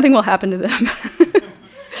 Nothing will happen to them.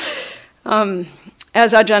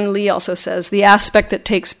 As Ajahn Lee also says, the aspect that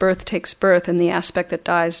takes birth, and the aspect that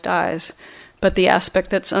dies, dies. But the aspect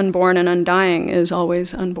that's unborn and undying is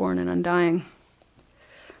always unborn and undying.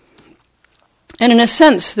 And in a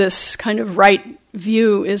sense, this kind of right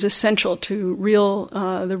view is essential to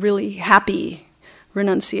the really happy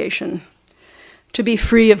renunciation. to be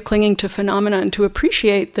free of clinging to phenomena and to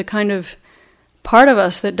appreciate the kind of part of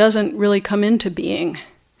us that doesn't really come into being.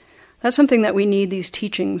 That's something that we need these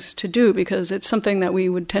teachings to do, because it's something that we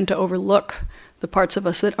would tend to overlook, the parts of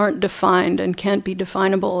us that aren't defined and can't be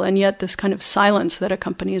definable, and yet this kind of silence that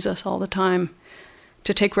accompanies us all the time,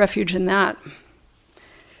 to take refuge in that.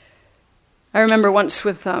 I remember once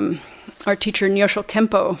with our teacher Nyosho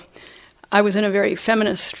Kempo, I was in a very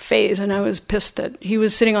feminist phase, and I was pissed that he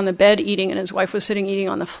was sitting on the bed eating and his wife was sitting eating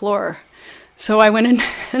on the floor. So I went in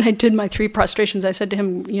and I did my 3 prostrations. I said to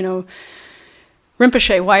him,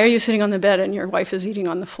 Rinpoche, why are you sitting on the bed and your wife is eating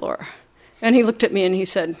on the floor? And he looked at me and he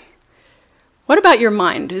said, what about your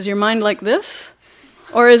mind? Is your mind like this?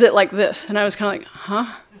 Or is it like this? And I was kind of like, huh?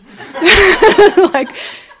 Like,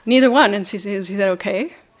 neither one. And he said,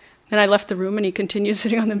 okay. And I left the room and he continued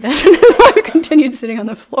sitting on the bed and his wife continued sitting on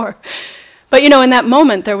the floor. But, in that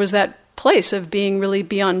moment there was that place of being really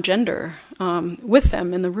beyond gender with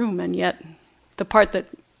them in the room, and yet the part that,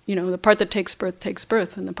 the part that takes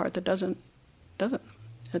birth, and the part that doesn't.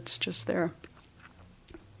 It's just there.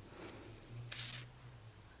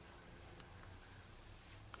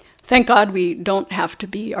 Thank God we don't have to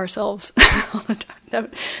be ourselves all the time.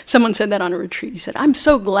 Someone said that on a retreat. He said, I'm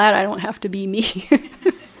so glad I don't have to be me.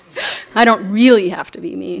 I don't really have to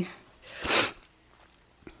be me.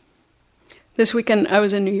 This weekend I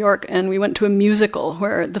was in New York and we went to a musical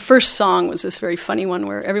where the first song was this very funny one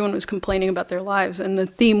where everyone was complaining about their lives, and the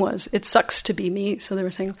theme was, it sucks to be me. So they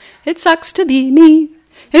were saying, it sucks to be me.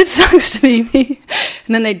 It sucks to be me.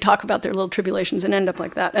 And then they'd talk about their little tribulations and end up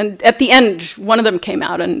like that. And at the end, one of them came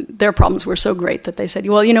out and their problems were so great that they said,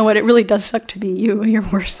 well, you know what, it really does suck to be you. You're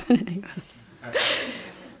worse than anyone.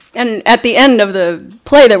 And at the end of the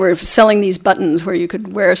play, they were selling these buttons where you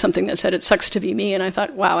could wear something that said, it sucks to be me. And I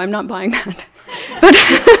thought, wow, I'm not buying that.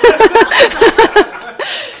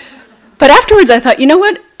 But afterwards I thought, you know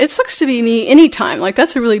what? It sucks to be me anytime. Like,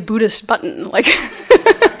 that's a really Buddhist button. Like,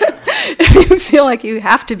 if you feel like you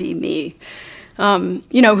have to be me,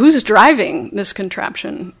 who's driving this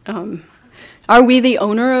contraption? Are we the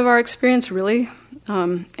owner of our experience, really?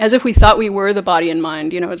 As if we thought we were the body and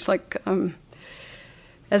mind. It's like...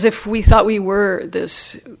 as if we thought we were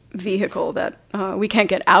this vehicle that we can't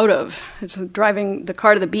get out of. It's driving the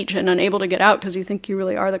car to the beach and unable to get out because you think you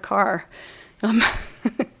really are the car.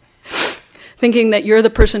 Thinking that you're the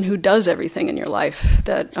person who does everything in your life,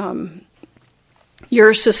 that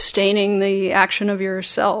you're sustaining the action of your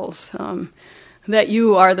cells, that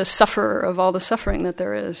you are the sufferer of all the suffering that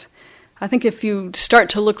there is. I think if you start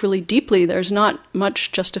to look really deeply, there's not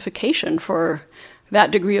much justification for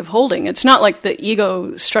that degree of holding. It's not like the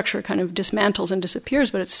ego structure kind of dismantles and disappears,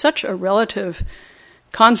 but it's such a relative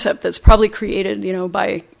concept that's probably created,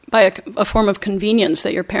 by a form of convenience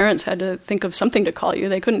that your parents had to think of something to call you.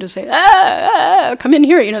 They couldn't just say, come in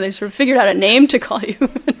here. They sort of figured out a name to call you.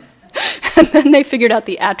 And then they figured out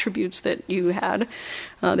the attributes that you had.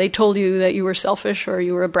 They told you that you were selfish, or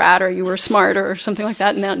you were a brat, or you were smart, or something like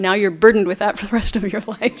that, and now you're burdened with that for the rest of your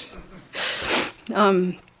life.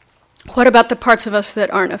 What about the parts of us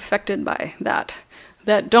that aren't affected by that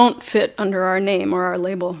don't fit under our name or our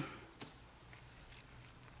label?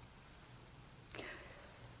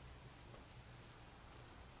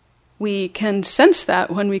 We can sense that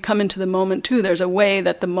when we come into the moment too. There's a way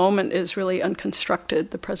that the moment is really unconstructed,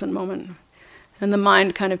 the present moment. And the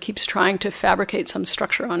mind kind of keeps trying to fabricate some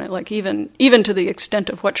structure on it, like even to the extent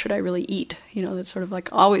of what should I really eat? That's sort of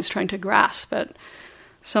like always trying to grasp at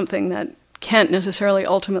something that can't necessarily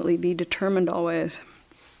ultimately be determined always.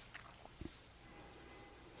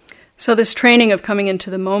 So this training of coming into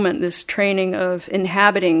the moment, this training of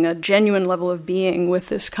inhabiting a genuine level of being with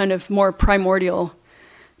this kind of more primordial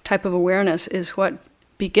type of awareness is what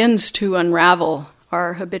begins to unravel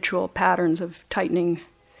our habitual patterns of tightening.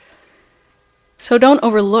 So don't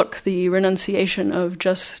overlook the renunciation of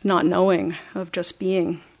just not knowing, of just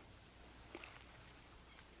being.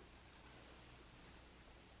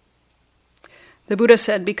 The Buddha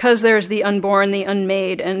said, because there is the unborn, the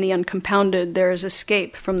unmade, and the uncompounded, there is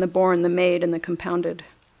escape from the born, the made, and the compounded.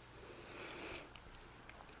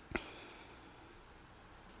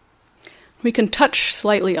 We can touch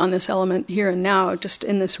slightly on this element here and now, just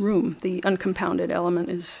in this room. The uncompounded element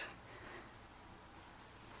is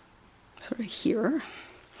sort of here.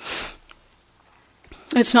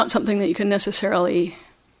 It's not something that you can necessarily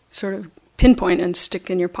sort of pinpoint and stick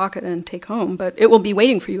in your pocket and take home, but it will be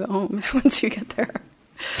waiting for you at home once you get there.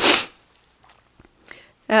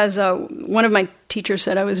 As one of my teachers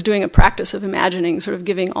said, I was doing a practice of imagining, sort of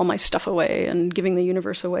giving all my stuff away and giving the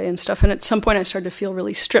universe away and stuff, and at some point I started to feel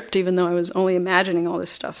really stripped, even though I was only imagining all this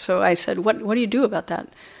stuff. So I said, what do you do about that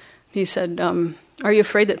He said, "Are you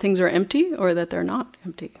afraid that things are empty or that they're not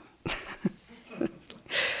empty?"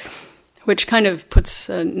 Which kind of puts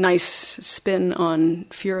a nice spin on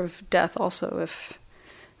fear of death also. If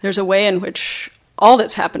there's a way in which all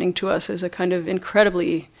that's happening to us is a kind of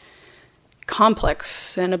incredibly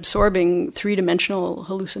complex and absorbing three-dimensional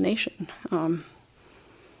hallucination,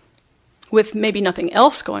 with maybe nothing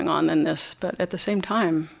else going on than this, but at the same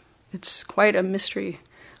time, it's quite a mystery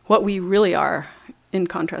what we really are in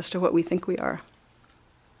contrast to what we think we are.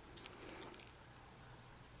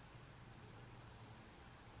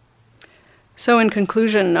 So in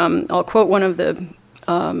conclusion, I'll quote one of the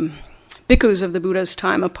bhikkhus of the Buddha's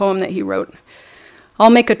time, a poem that he wrote.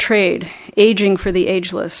 "I'll make a trade, aging for the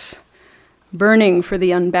ageless, burning for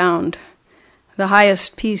the unbound, the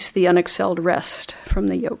highest peace, the unexcelled rest from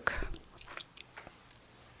the yoke."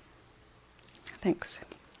 Thanks.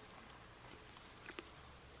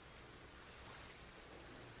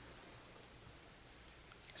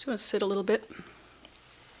 So I'll sit a little bit.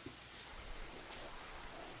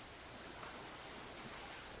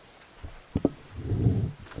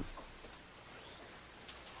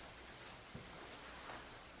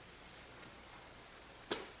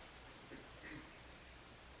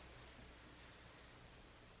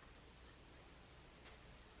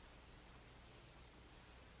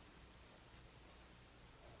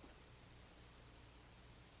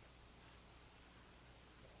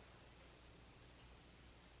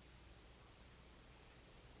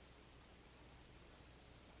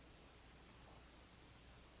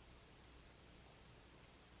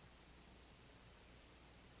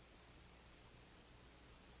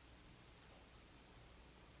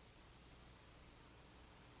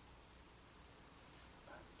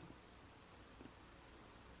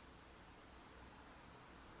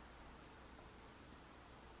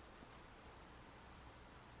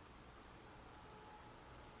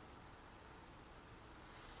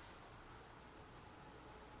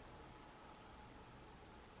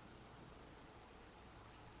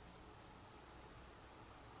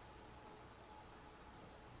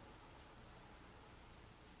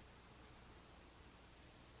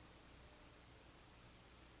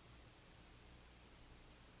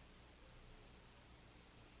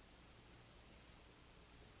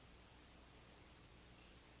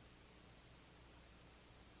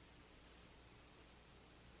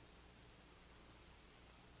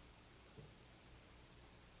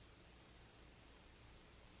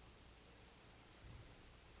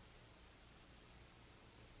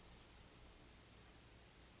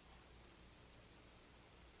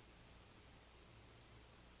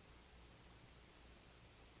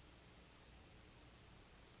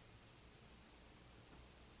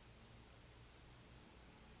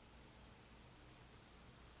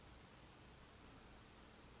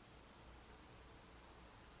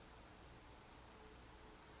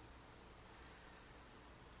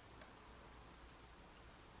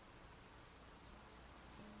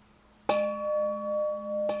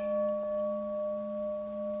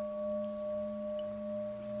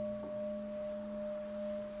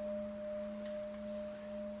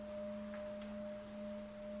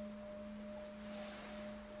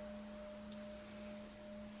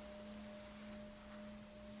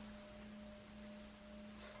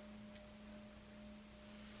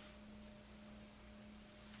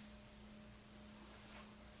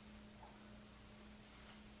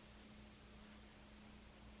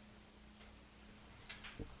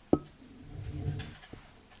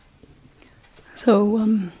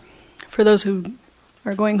 So for those who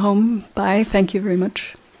are going home, bye, thank you very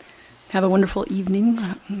much. Have a wonderful evening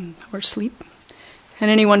or sleep. And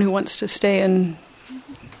anyone who wants to stay and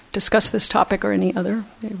discuss this topic or any other,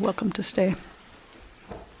 you're welcome to stay.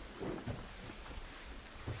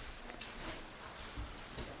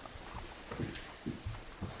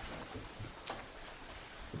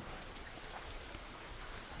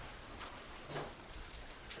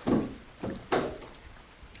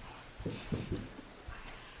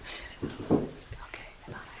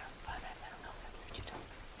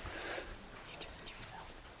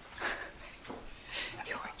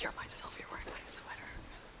 You're myself, you're wearing my sweater.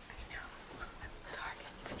 I know. I'm dark.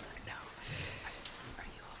 I know.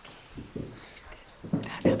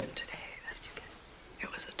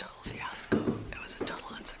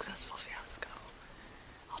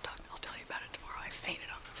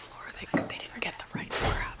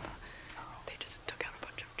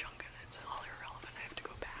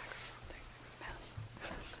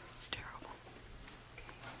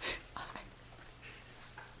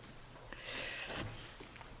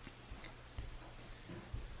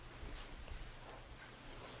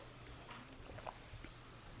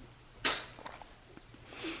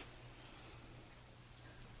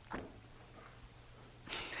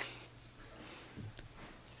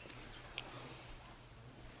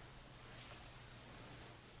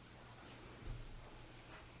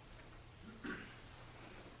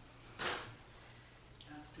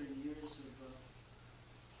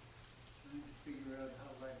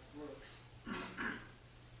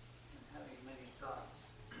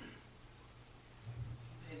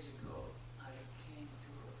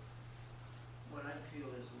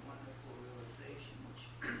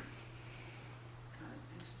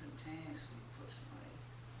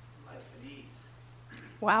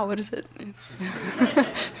 Wow, what is it? Which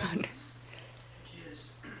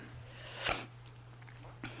is,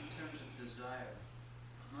 in terms of desire,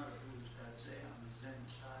 I'm not a Buddhist, I'd say I'm a Zen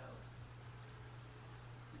child.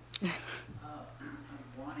 I'm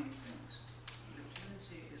wanting things. The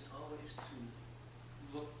tendency is always to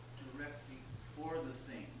look directly for the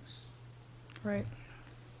things. Right.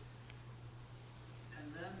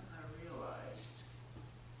 And then I realized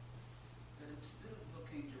that instead of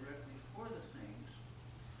looking directly for the things,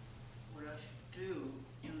 what I should do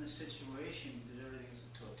in the situation, because everything is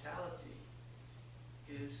a totality,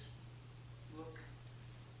 is look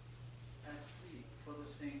for the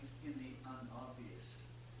things in the unobvious.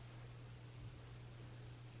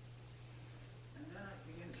 And then I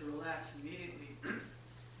begin to relax immediately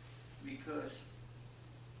because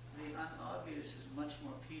the unobvious is much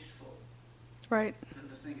more peaceful Right. than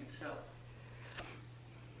the thing itself.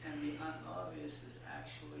 And the unobvious is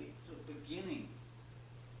actually the beginning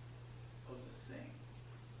of the thing.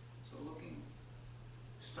 So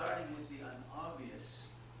starting with the unobvious,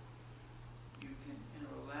 you can, in a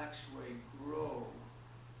relaxed way, grow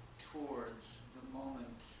towards the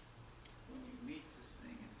moment when you meet the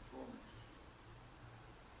thing in fullness.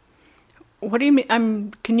 What do you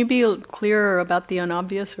mean? Can you be clearer about the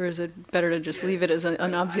unobvious, or is it better to just leave it as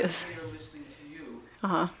unobvious? I'm here listening to you.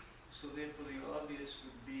 Uh-huh. So therefore the obvious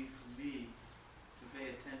would be for me to pay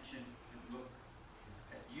attention and look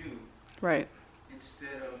at you. Right.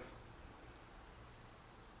 Instead of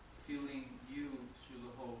feeling you through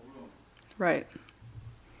the whole room. Right.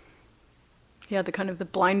 Yeah, the kind of the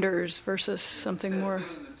blinders versus something Instead more. of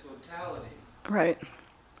feeling the totality. Right.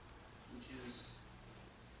 Which is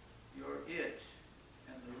your it,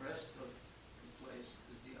 and the rest of the place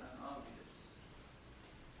is the unobvious.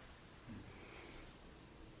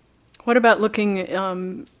 What about looking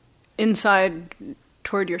inside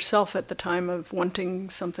toward yourself at the time of wanting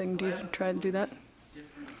something? Do you try to do that?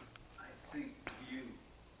 Different, I think, view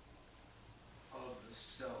of the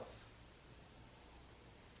self.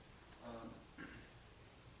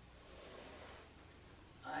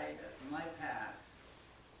 My path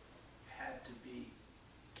had to be,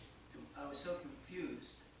 I was so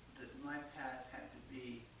confused that my path had to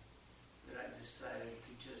be that I decided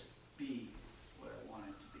to just be what I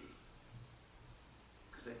wanted to be.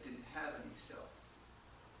 Because I didn't have any self.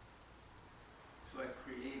 So I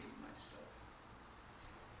created myself.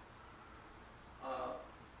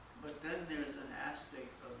 But then there's an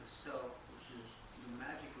aspect of the self, which is the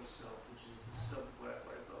magical self, which is the what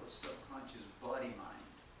I call the subconscious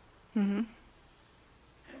body-mind. Mm-hmm.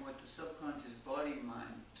 And what the subconscious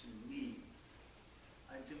body-mind to me,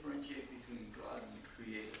 I differentiate between God and the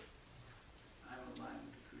Creator. I'm aligned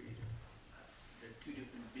with the Creator. They're two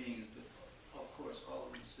different beings, but of course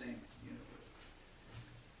all in the same universe.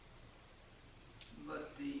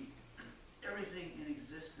 But everything in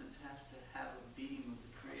existence has to have a beam of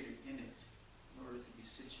the Creator in it in order to be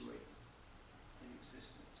situated in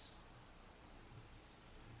existence.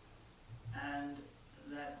 And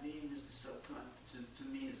that being is the subconscious, to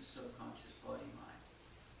me, is the subconscious body-mind.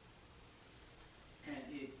 And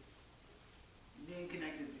it, being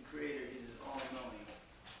connected to the Creator, it is all-knowing.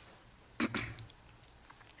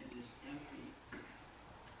 It is empty.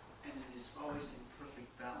 And it is always in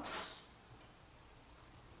perfect balance.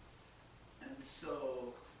 And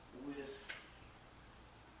so, with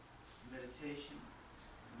meditation,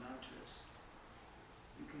 mantras,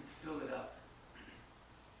 you can fill it up.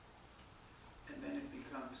 And then it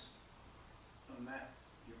becomes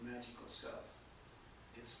your magical self.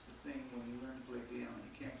 It's the thing when you learn to play piano, and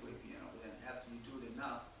you can't play piano, but then after you do it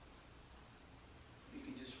enough, you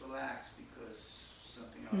can just relax because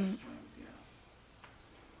something else is playing the piano.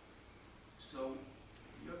 So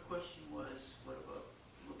your question was, what about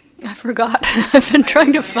looking? I forgot. I've been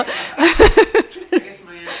trying to find. I guess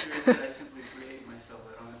my answer is that I simply create myself.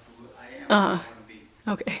 I don't have to look. I am what I want to be.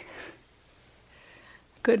 Okay.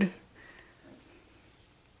 Good.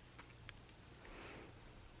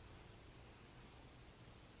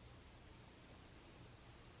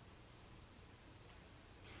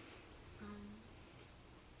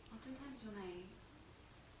 Oftentimes when I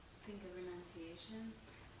think of renunciation,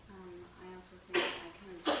 I also think I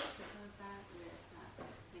kind of juxtapose that with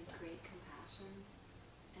like great compassion.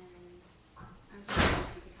 And I was wondering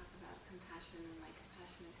if you could talk about compassion and like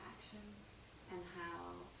compassionate action and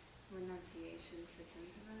how renunciation fits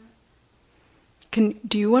into that.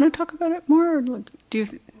 Do you want to talk about it more? Or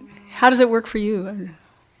how does it work for you?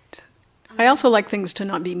 I also like things to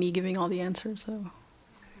not be me giving all the answers. So.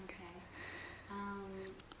 Okay. I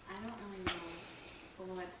don't really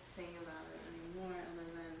know what to say about it anymore, other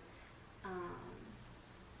than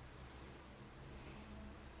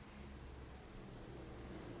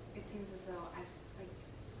seems as though I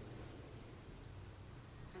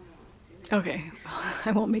don't know. Okay,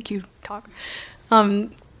 I won't make you talk.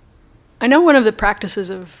 I know one of the practices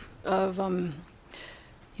of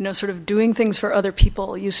sort of doing things for other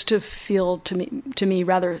people used to feel to me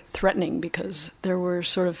rather threatening, because there were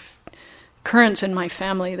sort of currents in my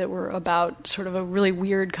family that were about sort of a really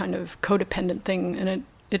weird kind of codependent thing, and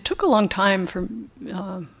it took a long time for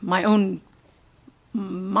my own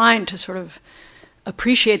mind to sort of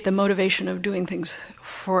appreciate the motivation of doing things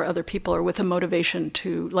for other people, or with a motivation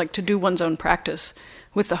to do one's own practice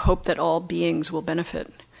with the hope that all beings will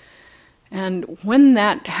benefit. And when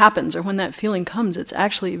that happens, or when that feeling comes, it's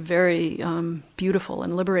actually very beautiful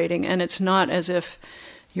and liberating, and it's not as if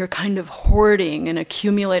you're kind of hoarding and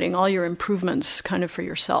accumulating all your improvements kind of for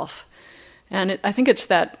yourself. And I think it's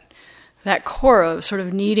that core of sort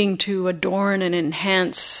of needing to adorn and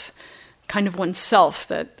enhance kind of oneself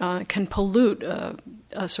that can pollute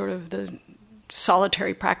a sort of the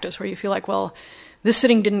solitary practice where you feel like, well, this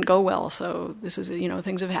sitting didn't go well, so this is,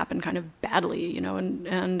 things have happened kind of badly,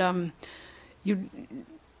 and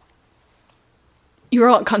you're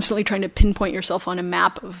all constantly trying to pinpoint yourself on a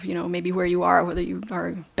map of, maybe where you are, whether you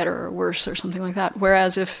are better or worse or something like that.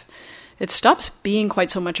 Whereas if it stops being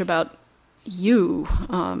quite so much about you,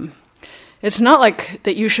 it's not like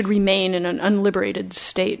that you should remain in an unliberated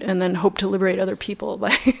state and then hope to liberate other people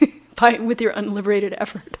with your unliberated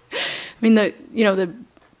effort. I mean, the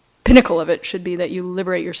pinnacle of it should be that you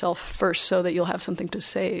liberate yourself first, so that you'll have something to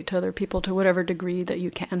say to other people to whatever degree that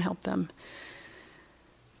you can help them.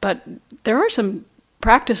 But there are some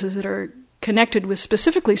practices that are connected with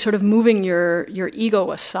specifically sort of moving your ego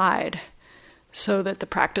aside, so that the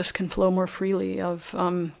practice can flow more freely, of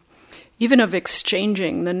even of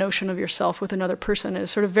exchanging the notion of yourself with another person,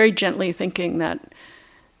 is sort of very gently thinking that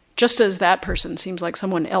just as that person seems like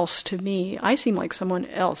someone else to me, I seem like someone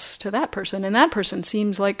else to that person, and that person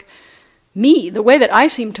seems like me. The way that I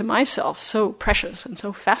seem to myself so precious and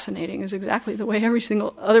so fascinating is exactly the way every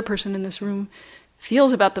single other person in this room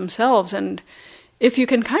feels about themselves. And if you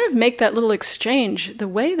can kind of make that little exchange, the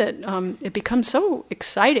way that it becomes so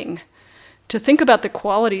exciting to think about the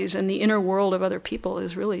qualities and the inner world of other people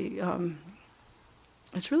is really,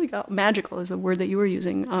 it's really magical, is the word that you were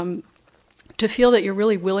using. To feel that you're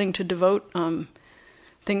really willing to devote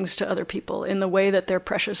things to other people in the way that they're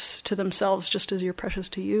precious to themselves, just as you're precious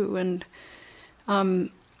to you. And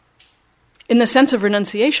in the sense of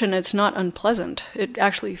renunciation, it's not unpleasant. It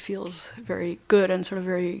actually feels very good and sort of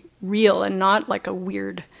very real, and not like a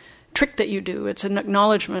weird trick that you do. It's an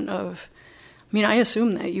acknowledgement of, I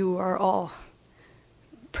assume that you are all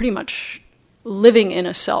pretty much living in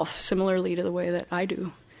a self similarly to the way that I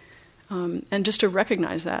do. And just to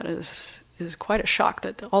recognize that is quite a shock,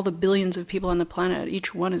 that all the billions of people on the planet,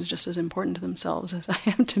 each one is just as important to themselves as I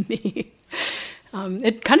am to me.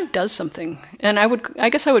 It kind of does something. And I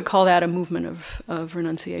guess I would call that a movement of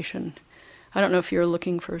renunciation. I don't know if you're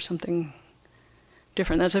looking for something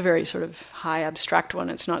different. That's a very sort of high abstract one.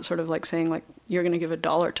 It's not sort of like saying like you're going to give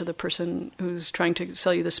 $1 to the person who's trying to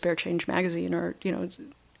sell you the Spare Change magazine, or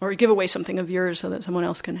or give away something of yours so that someone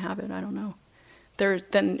else can have it. I don't know.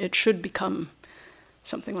 Then it should become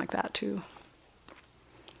something like that too.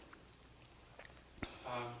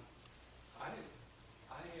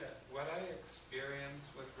 What I experience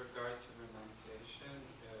with regard to renunciation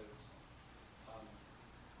is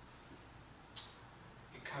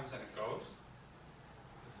it comes and it goes.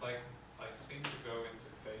 It's like I seem to go into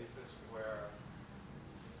phases where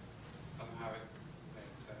somehow it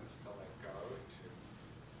makes sense to let go,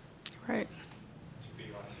 Right. to be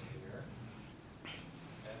less here,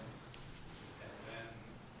 and then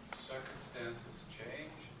circumstances change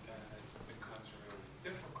and it becomes really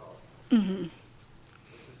difficult. Mm-hmm. So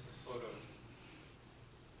this is sort of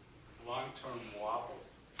long-term wobble.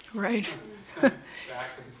 Right. Back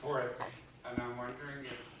and forth. And I'm wondering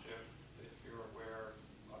if you're aware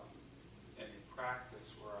of any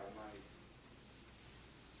practice where I might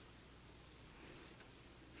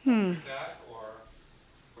do that, or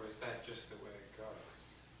is that just the way it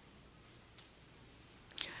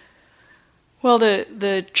goes? Well,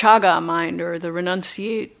 the Chaga mind, or the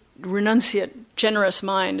renunciate generous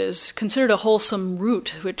mind, is considered a wholesome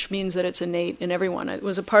root, which means that it's innate in everyone. It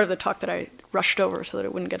was a part of the talk that I rushed over so that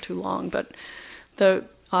it wouldn't get too long. But the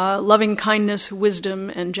loving kindness, wisdom,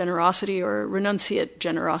 and generosity, or renunciate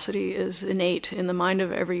generosity, is innate in the mind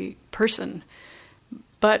of every person.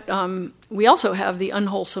 But we also have the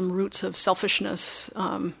unwholesome roots of selfishness,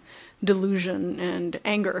 delusion, and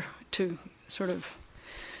anger to sort of...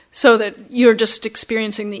 So that you're just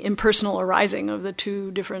experiencing the impersonal arising of the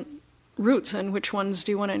two different roots, and which ones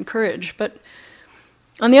do you want to encourage. But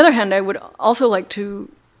On the other hand, I would also like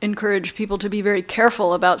to encourage people to be very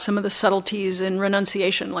careful about some of the subtleties in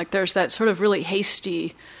renunciation. Like there's that sort of really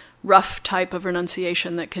hasty, rough type of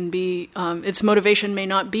renunciation that can be, its motivation may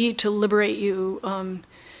not be to liberate you.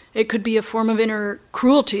 It could be a form of inner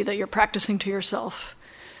cruelty that you're practicing to yourself.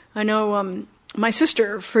 I know my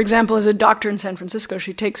sister, for example, is a doctor in San Francisco.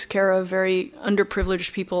 She takes care of very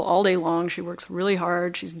underprivileged people all day long. She works really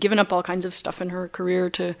hard. She's given up all kinds of stuff in her career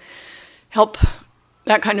to help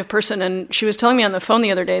that kind of person. And she was telling me on the phone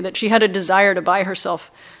the other day that she had a desire to buy herself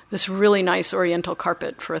this really nice oriental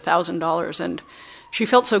carpet for $1,000. And she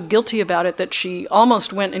felt so guilty about it that she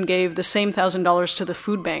almost went and gave the same $1,000 to the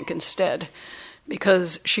food bank instead,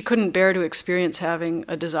 because she couldn't bear to experience having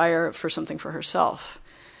a desire for something for herself.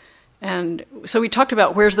 And so we talked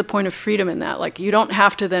about where's the point of freedom in that. Like, you don't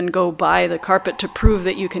have to then go buy the carpet to prove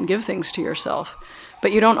that you can give things to yourself.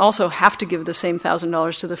 But you don't also have to give the same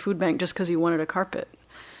 $1,000 to the food bank just because you wanted a carpet.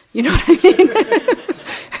 You know what I mean?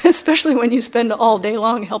 Especially when you spend all day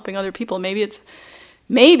long helping other people. Maybe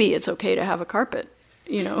it's okay to have a carpet,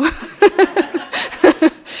 you know.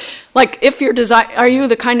 Like, if your desire, are you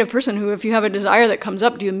the kind of person who, if you have a desire that comes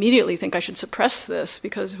up, do you immediately think I should suppress this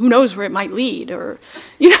because who knows where it might lead, or,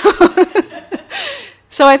 you know?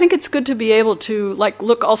 So I think it's good to be able to, like,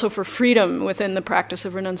 look also for freedom within the practice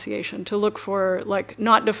of renunciation, to look for, like,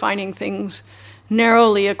 not defining things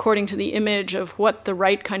narrowly according to the image of what the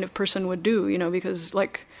right kind of person would do, you know, because,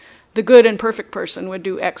 like, the good and perfect person would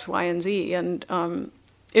do X, Y, and Z, and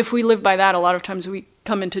if we live by that, a lot of times we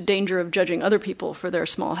come into danger of judging other people for their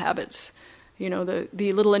small habits. You know,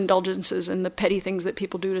 the little indulgences and the petty things that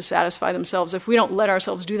people do to satisfy themselves. If we don't let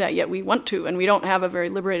ourselves do that, yet we want to, and we don't have a very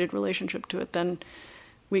liberated relationship to it, then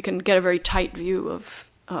we can get a very tight view of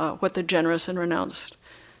what the generous and renounced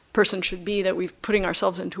person should be, that we're putting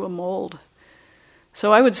ourselves into a mold.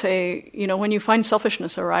 So I would say, you know, when you find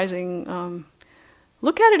selfishness arising,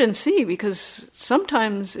 look at it and see, because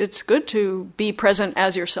sometimes it's good to be present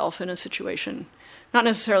as yourself in a situation. Not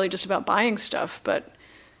necessarily just about buying stuff, but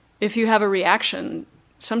if you have a reaction,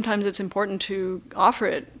 sometimes it's important to offer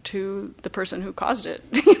it to the person who caused it.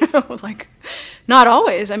 You know, like, not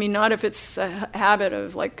always. I mean, not if it's a habit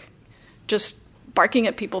of, like, just barking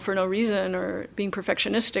at people for no reason or being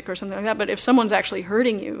perfectionistic or something like that. But if someone's actually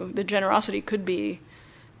hurting you, the generosity could be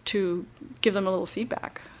to give them a little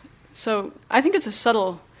feedback. So I think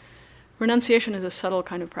renunciation is a subtle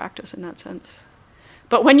kind of practice in that sense.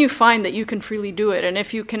 But when you find that you can freely do it, and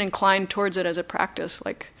if you can incline towards it as a practice,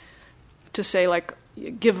 like to say, like,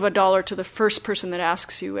 give $1 to the first person that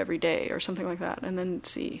asks you every day or something like that, and then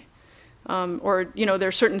see. Or, you know, there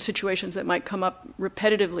are certain situations that might come up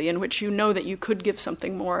repetitively in which you know that you could give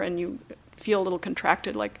something more and you feel a little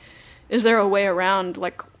contracted. Like, is there a way around,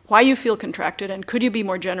 like, why you feel contracted, and could you be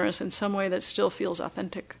more generous in some way that still feels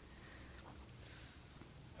authentic?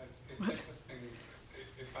 It's interesting,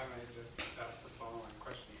 if I may just ask the following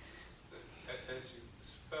question. As you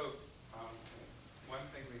spoke, one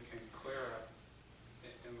thing became clearer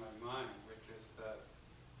in my mind, which is that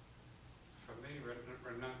for me,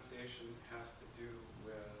 renunciation has to do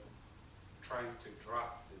with trying to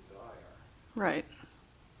drop desire. Right.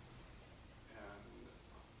 And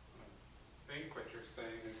I think what you're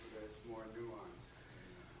saying is that it's more nuanced.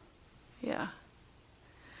 Yeah.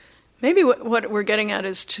 Maybe what we're getting at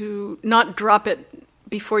is to not drop it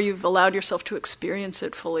before you've allowed yourself to experience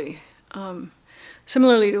it fully.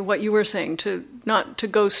 Similarly to what you were saying, to not to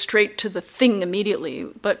go straight to the thing immediately,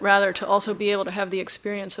 but rather to also be able to have the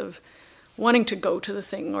experience of wanting to go to the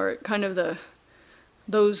thing, or kind of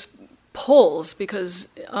those pulls, because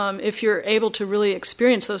if you're able to really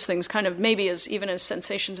experience those things kind of maybe even as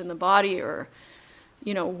sensations in the body, or,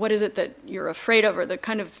 you know, what is it that you're afraid of, or the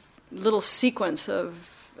kind of little sequence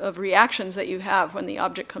of reactions that you have when the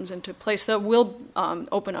object comes into place, that will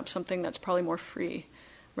open up something that's probably more free,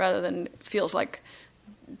 rather than feels like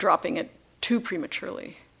dropping it too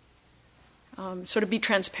prematurely. So to be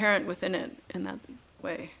transparent within it in that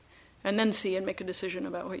way, and then see and make a decision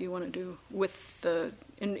about what you want to do with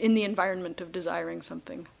in the environment of desiring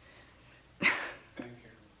something. Thank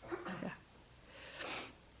you. Yeah.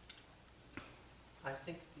 I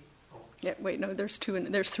think Yeah. Wait. No. There's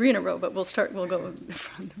three in a row, but we'll go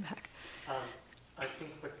from the back. I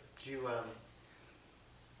think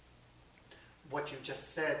what you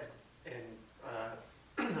just said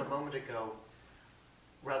a moment ago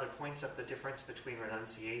rather points up the difference between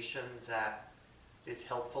renunciation that is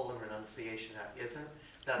helpful and renunciation that isn't.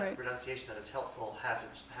 That Right. renunciation that is helpful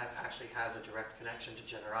actually has a direct connection to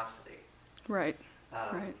generosity. Right.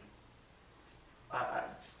 Right.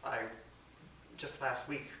 I just last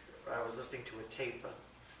week I was listening to a tape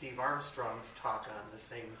Steve Armstrong's talk on the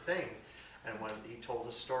same thing. And when he told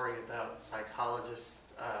a story about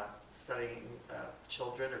psychologists studying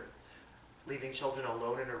children or leaving children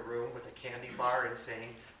alone in a room with a candy bar and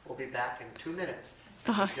saying, we'll be back in 2 minutes.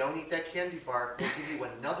 If you don't eat that candy bar, we'll give you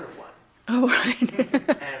another one. Oh, right.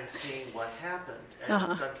 And seeing what happened.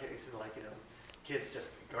 And in some cases, like, kids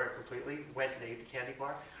just ignored it completely, went and ate the candy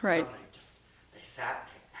bar. Right. Some they sat,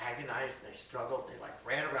 they agonized, they struggled, they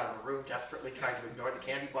ran around the room desperately trying to ignore the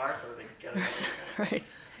candy bar so they could get it. Right.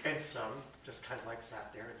 And some just kind of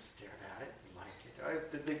sat there and stared at it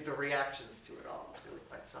and the reactions to it all was really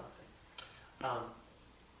quite something.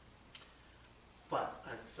 But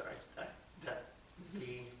sorry,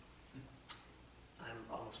 I'm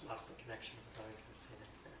almost lost the connection with what I was going to say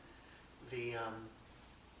next there.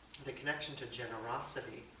 The connection to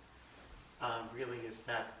generosity really is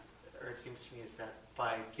that, or it seems to me, is that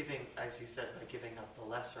by giving, as you said, by giving up the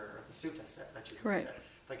lesser, or the sutta said that you right. said,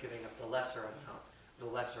 by giving up the lesser amount, the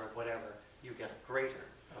lesser of whatever, you get a greater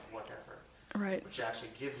of whatever, right. which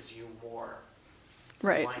actually gives you more.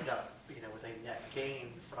 Right. You wind up, with a net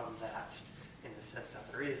gain from that, in the sense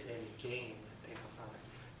that there is any gain, from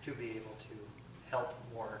it, to be able to help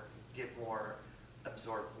more, give more,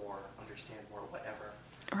 absorb more, understand more, whatever.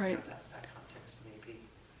 Right. That context may be.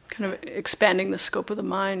 Kind of expanding the scope of the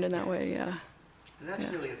mind in that way, yeah. And that's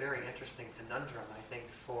really a very interesting conundrum, I think,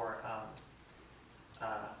 for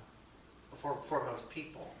most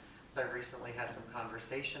people. So I've recently had some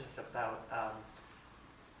conversations about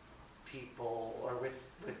people, or with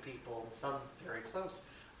people, some very close,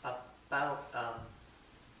 about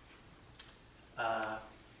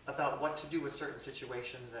what to do with certain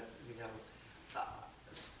situations that,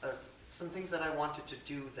 some things that I wanted to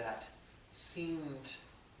do that seemed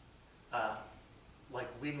like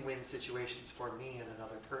win-win situations for me and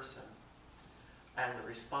another person. And the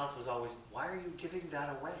response was always, why are you giving that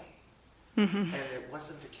away? Mm-hmm. And it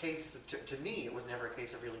wasn't a case, to me, it was never a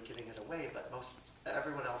case of really giving it away, but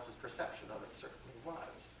everyone else's perception of it certainly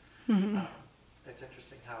was. Mm-hmm. It's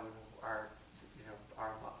interesting how our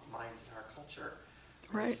minds and our culture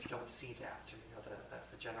right. just don't see that.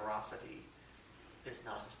 The generosity is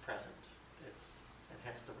not as present, and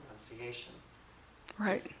hence the renunciation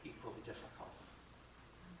right. is equally difficult.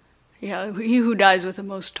 Yeah, he who dies with the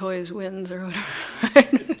most toys wins, or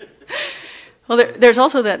whatever. Well, there's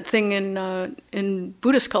also that thing in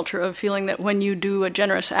Buddhist culture of feeling that when you do a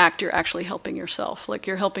generous act, you're actually helping yourself. Like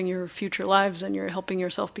you're helping your future lives, and you're helping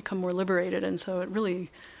yourself become more liberated. And so it really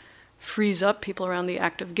frees up people around the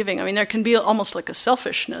act of giving. I mean, there can be almost like a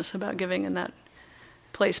selfishness about giving in that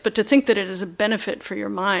place, but to think that it is a benefit for your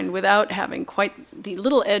mind without having quite the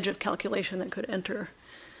little edge of calculation that could enter,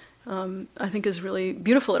 I think is really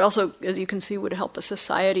beautiful. It also, as you can see, would help a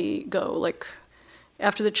society go. Like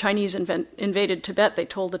after the Chinese invaded Tibet, they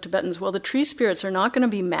told the Tibetans, well, the tree spirits are not going to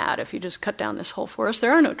be mad if you just cut down this whole forest.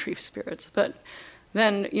 There are no tree spirits. But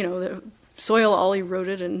then, the soil all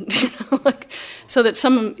eroded, and so that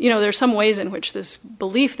there's some ways in which this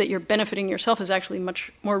belief that you're benefiting yourself is actually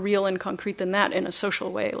much more real and concrete than that in a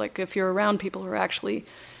social way. Like if you're around people who are actually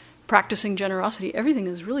practicing generosity, everything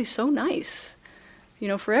is really so nice,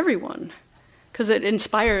 for everyone, because it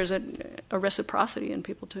inspires a reciprocity in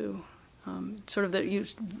people too. Sort of that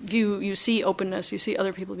you see openness, you see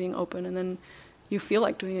other people being open, and then you feel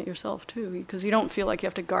like doing it yourself too, because you don't feel like you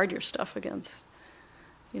have to guard your stuff against,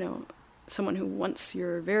 someone who wants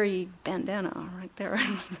your very bandana right there.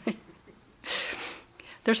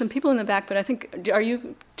 There's some people in the back, but I think, are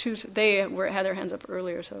you two, they had their hands up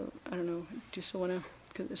earlier, so I don't know, do you still want to,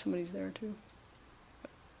 because somebody's there too?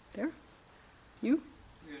 There? You?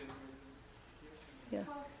 Yeah.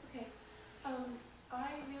 Well, okay. I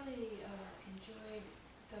really enjoyed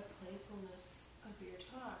the playfulness of your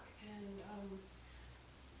talk, and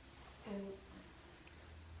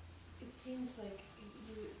it seems like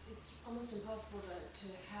it's almost impossible to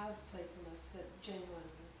have playfulness, that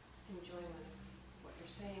genuine enjoyment of what you're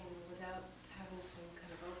saying, without having some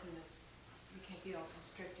kind of openness. You can't be all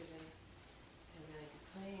constricted and really be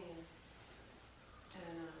playing.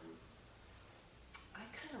 And I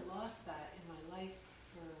kind of lost that in my life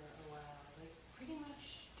for a while, like pretty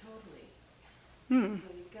much totally.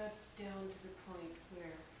 So you got down to the point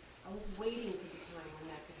where I was waiting for the time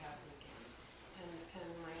when that could happen again.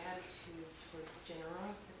 And my attitude towards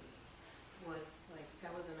generosity was like,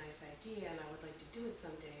 that was a nice idea and I would like to do it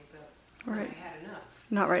someday, but right. I had enough.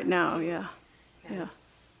 Not right now, yeah. And yeah.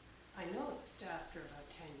 I noticed after about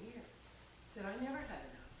 10 years that I never had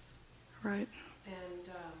enough. Right.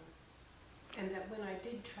 And that when I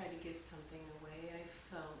did try to give something away, I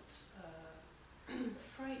felt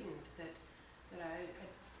frightened that I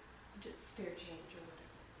just spare change or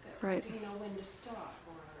whatever. that I Right. didn't know when to stop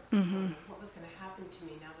or what was going to happen to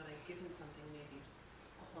me now that I'd given something maybe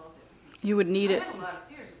a whole bit. You would need I it. had a lot of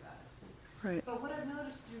fears about it. Right. But what I've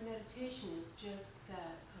noticed through meditation is just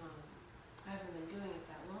that I haven't been doing it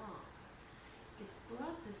that long. It's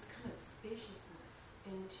brought this kind of spaciousness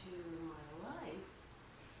into my life.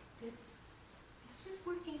 It's just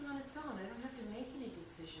working on its own. I don't have to make any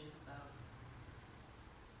decisions about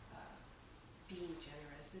being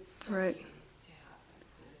generous. It's Right. starting to happen.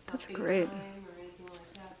 And it's not That's big great. time or anything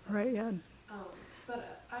like that. But, Right, yeah.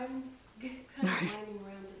 but I'm kind of winding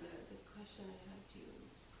around to the question I had to you,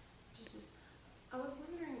 which is just, I was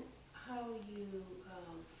wondering how you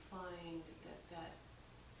find that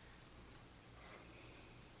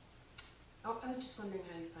I was just wondering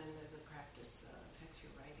how you find that the practice affects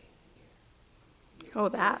your writing. You're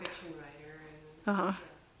That. a fiction writer. And, Uh-huh.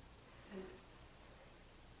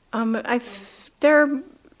 and They're,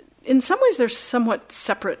 in some ways, they're somewhat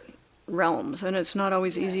separate realms, and it's not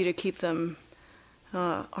always easy to keep them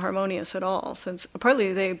harmonious at all, since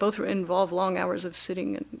partly they both involve long hours of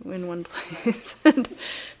sitting in one place, and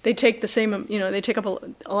they take the same, they take up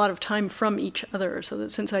a lot of time from each other, so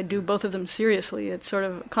that since I do both of them seriously, it's sort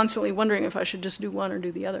of constantly wondering if I should just do one or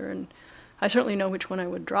do the other, and I certainly know which one I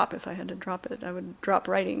would drop if I had to drop it. I would drop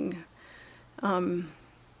writing.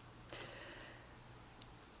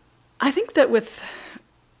 I think that with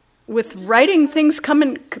writing, things come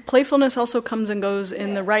in, playfulness also comes and goes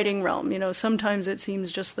in the writing realm. Sometimes it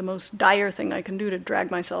seems just the most dire thing I can do to drag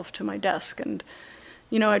myself to my desk. And,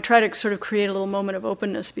 I try to sort of create a little moment of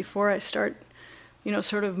openness before I start,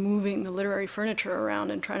 sort of moving the literary furniture around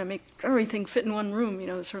and trying to make everything fit in one room.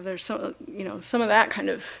 Sort of there's some of that kind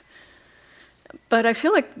of. But I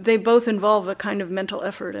feel like they both involve a kind of mental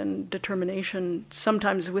effort and determination,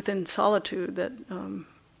 sometimes within solitude, that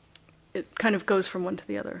it kind of goes from one to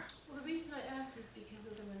the other. well, the reason I asked is because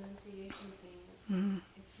of the renunciation thing. Mm-hmm.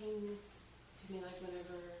 It seems to me like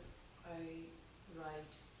whenever I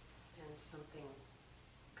write and something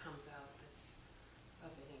comes out that's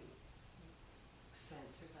of any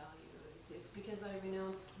sense or value, it's because I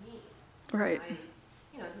renounced me. Right.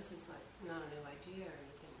 This is like not a new idea or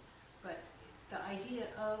anything, but the idea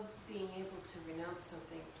of being able to renounce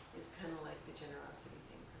something is kind of like the generosity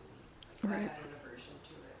thing for me. Like Right. I had an aversion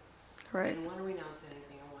to it. Right. I didn't want to renounce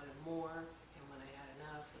anything. I wanted more, and when I had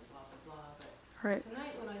enough, and blah, blah, blah. But Right.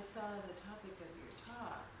 tonight when I saw the topic of your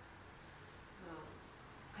talk,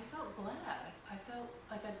 I felt glad. I felt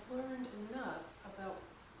like I'd learned enough about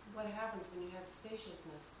what happens when you have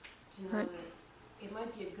spaciousness to know Right. that it might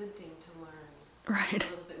be a good thing to learn Right. a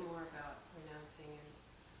little bit more about renouncing.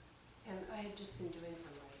 And I had just been doing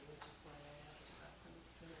some writing, which is why I asked about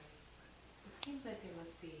the writing. It seems like there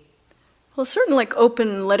must be. Well, certain like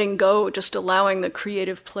open letting go, just allowing the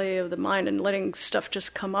creative play of the mind and letting stuff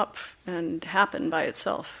just come up and happen by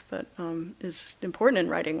itself, but is important in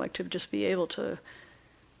writing, like to just be able to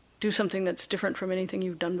do something that's different from anything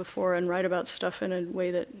you've done before and write about stuff in a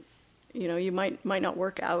way that, you might not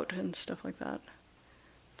work out and stuff like that.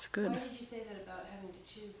 It's good. Why did you say that about having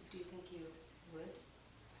to choose? Do you think you would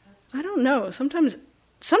have to? I don't know. Sometimes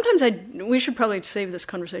we should probably save this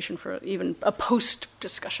conversation for even a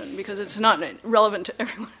post-discussion because it's not relevant to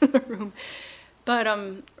everyone in the room. But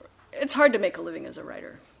it's hard to make a living as a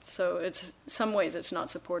writer. So it's some ways it's not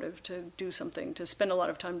supportive to do something, to spend a lot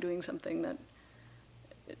of time doing something that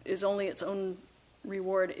is only its own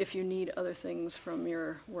reward if you need other things from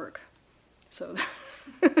your work. So,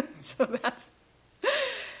 so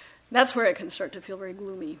that's where it can start to feel very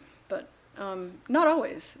gloomy. But not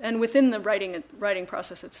always. And within the writing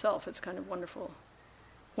process itself, it's kind of wonderful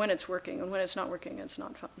when it's working, and when it's not working, it's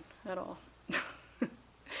not fun at all.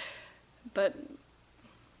 But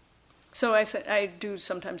so I do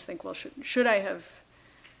sometimes think, well, should I have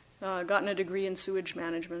gotten a degree in sewage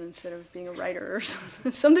management instead of being a writer, or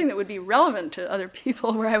something that would be relevant to other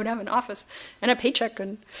people, where I would have an office and a paycheck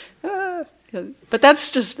and. But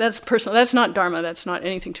that's personal. That's not Dharma. That's not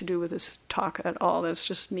anything to do with this talk at all. That's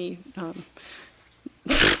just me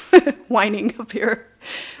whining up here.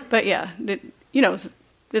 But yeah,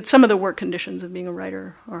 it's some of the work conditions of being a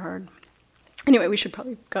writer are hard. Anyway, we should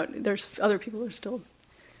probably go. There's other people who are still.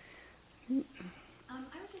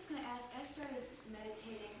 I was just going to ask. I started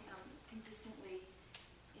meditating consistently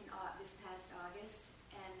in this past August,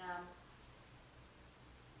 and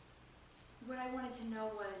what I wanted to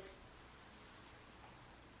know was,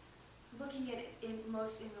 looking at it in the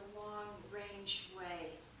long range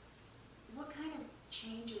way, what kind of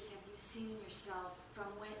changes have you seen in yourself from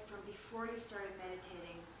before you started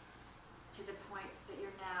meditating to the point that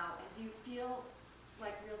you're now? And do you feel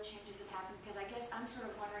like real changes have happened? Because I guess I'm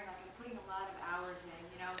sort of wondering, like, I'm putting a lot of hours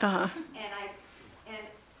in, Uh-huh. and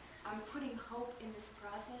I'm putting hope in this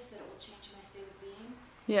process that it will change my state of being.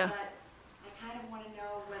 Yeah. But I kind of want to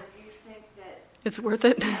know whether you think that It's worth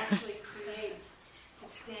it. it actually creates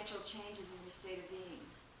substantial changes in your state of being.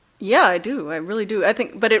 Yeah, I do. I really do. I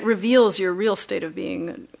think, but it reveals your real state of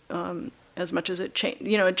being as much as it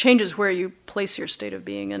it changes where you place your state of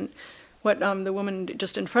being. And what the woman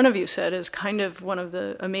just in front of you said is kind of one of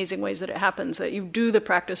the amazing ways that it happens. That you do the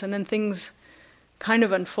practice, and then things kind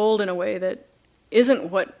of unfold in a way that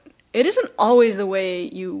isn't always the way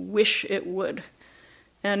you wish it would.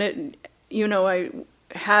 And I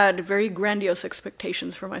had very grandiose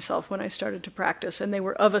expectations for myself when I started to practice, and they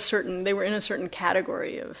were in a certain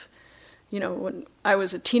category of, when I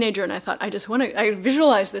was a teenager and I thought, I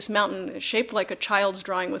visualized this mountain shaped like a child's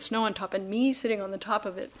drawing with snow on top and me sitting on the top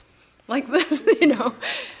of it like this,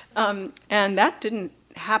 and that didn't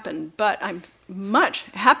happen, but I'm much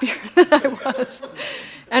happier than I was.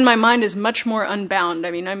 And my mind is much more unbound.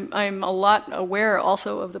 I mean, I'm a lot aware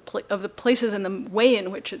also of the places and the way in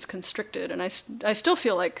which it's constricted. And I still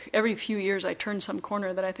feel like every few years I turn some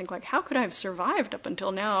corner that I think like, how could I have survived up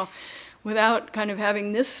until now without kind of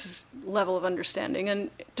having this level of understanding? And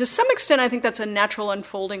to some extent, I think that's a natural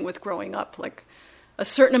unfolding with growing up. Like a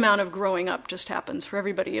certain amount of growing up just happens for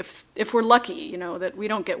everybody. If we're lucky, that we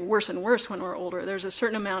don't get worse and worse when we're older. There's a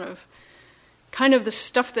certain amount of kind of the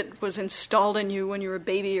stuff that was installed in you when you were a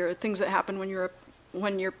baby, or things that happen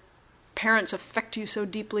when your parents affect you so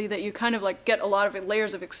deeply that you kind of like get a lot of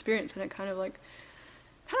layers of experience, and it kind of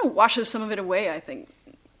washes some of it away, I think,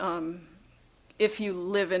 if you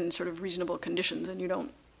live in sort of reasonable conditions and you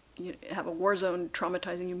have a war zone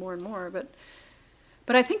traumatizing you more and more.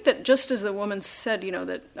 But I think that just as the woman said,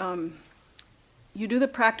 that you do the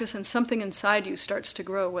practice and something inside you starts to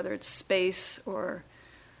grow, whether it's space or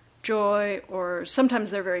joy, or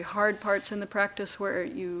sometimes there are very hard parts in the practice where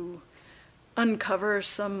you uncover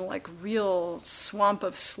some like real swamp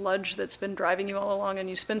of sludge that's been driving you all along, and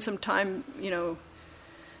you spend some time,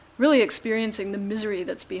 really experiencing the misery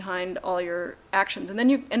that's behind all your actions. And then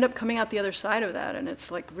you end up coming out the other side of that, and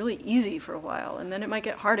it's like really easy for a while, and then it might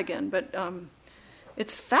get hard again. But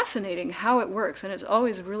it's fascinating how it works, and it's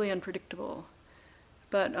always really unpredictable.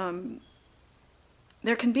 But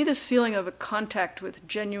there can be this feeling of a contact with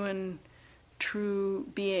genuine, true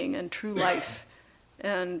being and true life,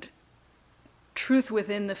 and truth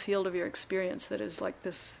within the field of your experience that is like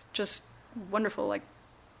this just wonderful, like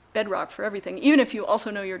bedrock for everything, even if you also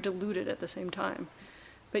know you're deluded at the same time.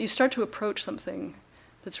 But you start to approach something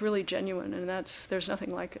that's really genuine, and there's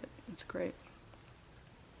nothing like it. It's great.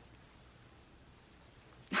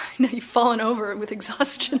 I know you've fallen over with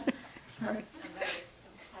exhaustion. Sorry.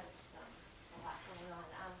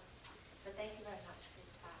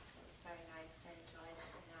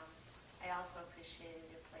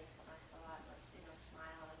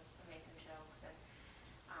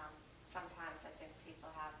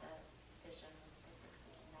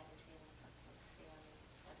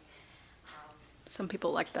 Some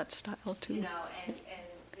people like that style too. And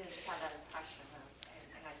just have that impression of,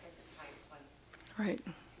 and I think it's nice when right.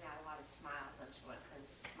 you add a lot of smiles into it, because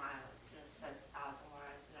smile just says 1,000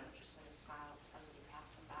 words, just when you smile at somebody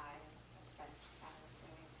passing by, instead of just having a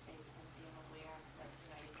serious face and being aware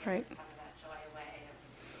that you right. give some of that joy away. And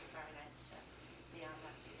it's very nice to be on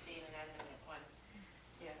that, be seen and intimate when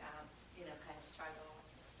you're kind of struggling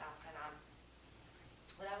with some stuff. And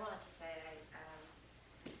what I wanted to say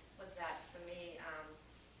was that for me,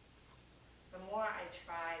 the more I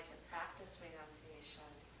tried to practice renunciation,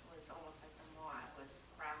 it was almost like the more I was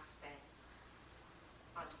grasping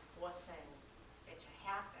onto forcing it to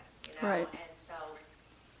happen, Right. And so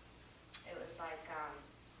it was like I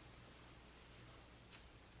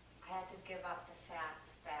had to give up the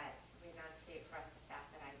fact that renunciate first, the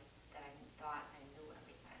fact that I thought I knew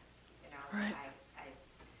everything, Right.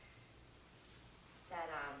 that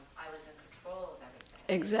I was in control of everything.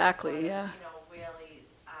 Exactly. Sort of, Yeah. really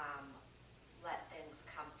let things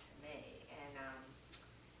come to me, and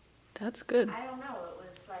That's good. I don't know. It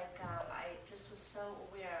was like I just was so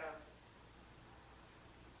aware of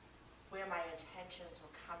where my intentions were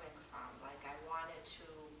coming from. Like I wanted to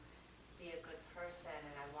be a good person,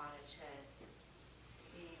 and I wanted to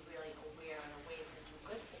be really aware and awake and do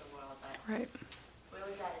good for the world. But Right. where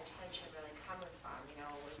was that intention really coming from?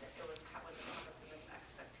 Was it coming from this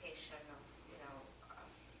expectation of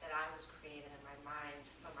that I was creating in my mind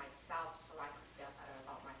for myself, so I could feel better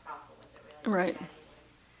about myself, or was it really Right. genuine?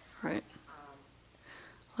 Right.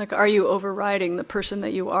 Like, are you overriding the person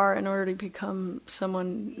that you are in order to become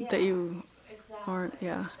someone that you exactly, aren't?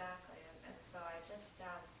 Yeah. Exactly. And so I just,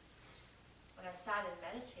 when I started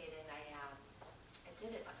meditating, I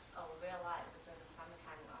did it a real lot. It was in the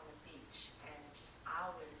summertime on the beach, and just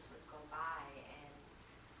hours would go by, and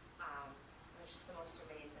it was just the most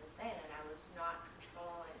amazing thing. And I was not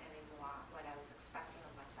controlling anymore what I was expecting of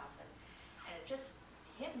myself, and it just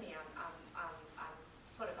hit me. I'm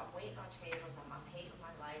sort of waiting on tables. I'm hating my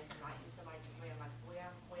life. I'm not using my degree. I'm like,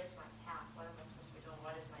 where's my path? What am I supposed to be doing?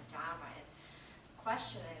 What is my dharma? And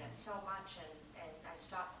questioning it so much, and I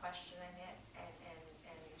stopped questioning it, and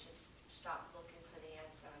just stopped looking for the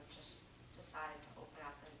answer, and just decided to open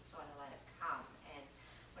up and sort of let it come. And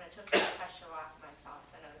when I took the pressure off myself,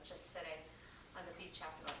 and I was just sitting on the beach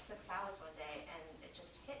after about 6 hours one day, and it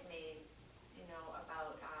just hit me,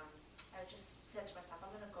 about, I just said to myself, I'm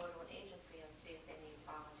going to go to an agency and see if they need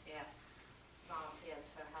volunteers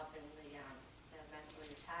for helping the mentally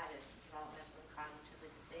retarded, developmentally and cognitively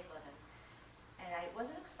disabled. And I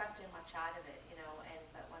wasn't expecting much out of it,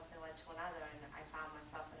 but one thing led to another, and I found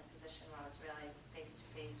myself in a position where I was really face to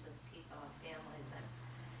face with people and families, and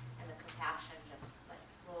the compassion just like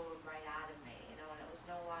flowed right out of me, and it was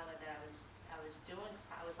no longer that I was doing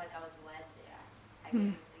so. I was like I was led there. I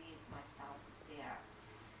didn't lead myself there,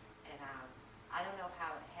 and I don't know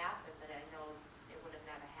how it happened, but I know it would have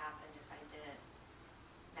never happened if I didn't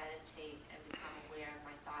meditate and become aware of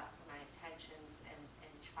my thoughts and my intentions, and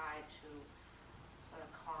try to sort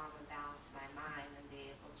of calm and balance my mind and be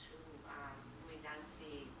able to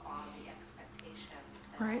renunciate all the expectations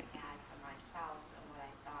that Right. I had for myself and where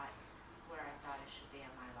I thought I should be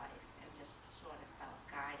in my life, and just sort of felt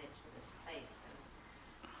guided to this place.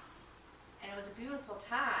 And it was a beautiful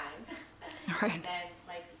time. Right. And then,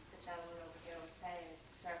 like the gentleman over here was saying,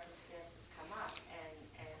 circumstances come up, and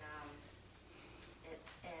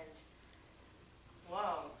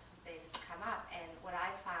whoa, they just come up. And what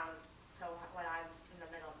I found, so when I was in the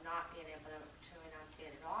middle of not being able to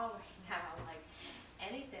enunciate at all right now, like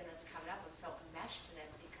anything that's coming up, I'm so enmeshed in it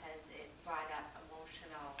because it brought up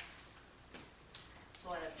emotional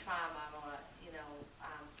sort of trauma, or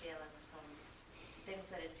feelings from things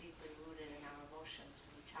that are deeply rooted in our emotions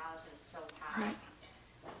from childhood. It's so hard Right.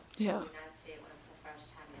 to Yeah. enunciate when it's the first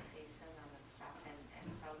time you're facing them and stuff. And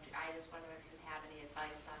so I just wonder if you have any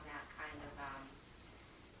advice on that kind of,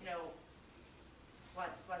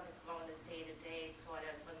 what's one thing going to day sort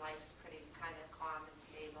of when life's pretty kind of calm and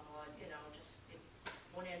stable, or just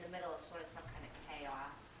when you're in the middle of sort of some kind of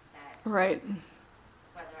chaos that Right.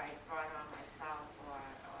 whether I brought on myself or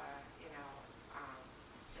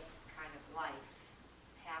it's just kind of life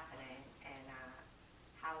happening, and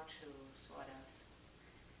how to sort of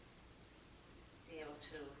be able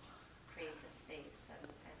to create the space and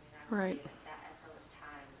Right. enunciate at those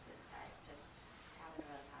times. I just have a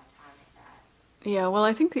really hard time with that. Yeah, well,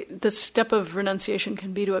 I think the step of renunciation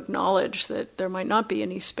can be to acknowledge that there might not be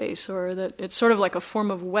any space, or that it's sort of like a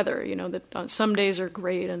form of weather, that some days are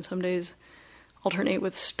great and some days alternate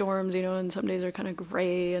with storms, and some days are kind of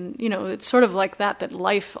gray. And, it's sort of like that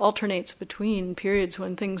life alternates between periods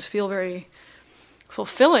when things feel very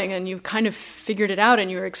fulfilling and you've kind of figured it out and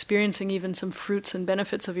you're experiencing even some fruits and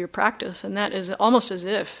benefits of your practice. And that is almost as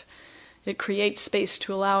if it creates space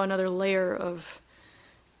to allow another layer of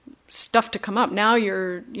stuff to come up. Now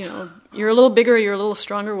you're a little bigger, you're a little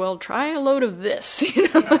stronger. Well, try a load of this,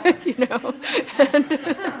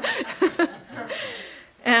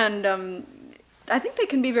 and I think they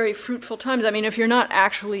can be very fruitful times. I mean, if you're not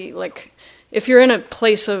actually if you're in a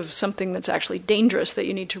place of something that's actually dangerous that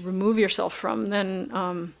you need to remove yourself from,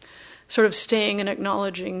 then sort of staying and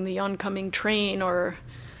acknowledging the oncoming train, or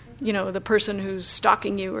the person who's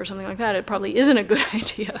stalking you or something like that, it probably isn't a good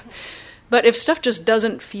idea. But if stuff just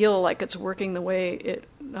doesn't feel like it's working the way it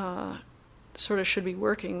sort of should be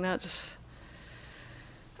working, that's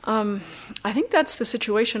I think that's the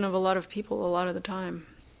situation of a lot of people a lot of the time.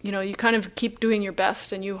 You kind of keep doing your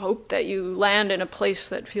best and you hope that you land in a place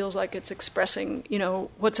that feels like it's expressing,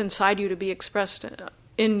 what's inside you to be expressed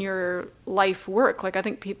in your life work. Like, I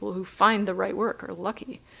think people who find the right work are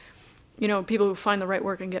lucky. People who find the right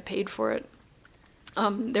work and get paid for it,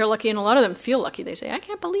 they're lucky, and a lot of them feel lucky. They say, I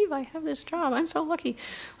can't believe I have this job. I'm so lucky.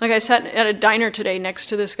 Like, I sat at a diner today next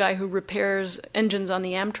to this guy who repairs engines on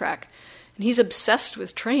the Amtrak, and he's obsessed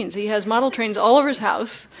with trains. He has model trains all over his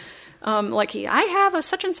house. I have a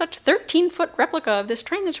such and such 13-foot replica of this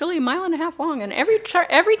train that's really 1.5 miles long, and every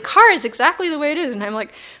car is exactly the way it is. And I'm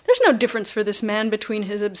like, there's no difference for this man between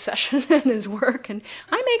his obsession and his work. And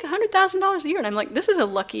I make $100,000 a year, and I'm like, this is a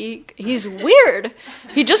lucky. He's weird.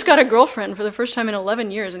 He just got a girlfriend for the first time in 11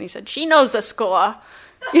 years, and he said she knows the score.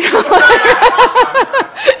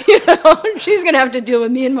 She's gonna have to deal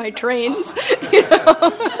with me and my trains.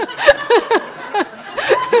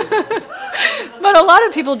 But a lot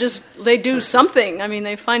of people they do something. I mean,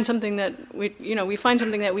 they find something that we find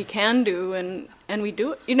something that we can do, and we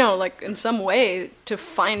do it, like in some way to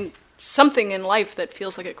find something in life that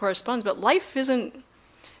feels like it corresponds. But life isn't,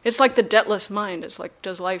 it's like the debtless mind. It's like,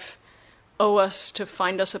 does life owe us to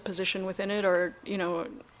find us a position within it, or,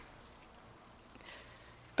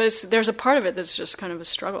 but there's a part of it that's just kind of a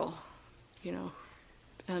struggle,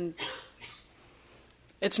 and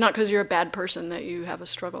it's not because you're a bad person that you have a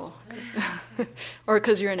struggle, or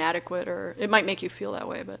because you're inadequate, or it might make you feel that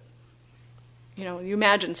way, but, you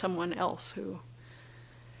imagine someone else who,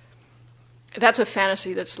 that's a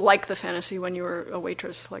fantasy that's like the fantasy when you were a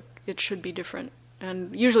waitress, like it should be different.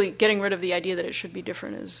 And usually getting rid of the idea that it should be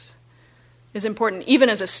different is important, even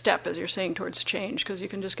as a step, as you're saying, towards change, because you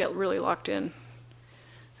can just get really locked in.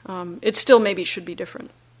 It still maybe should be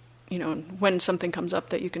different. When something comes up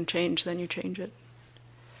that you can change, then you change it.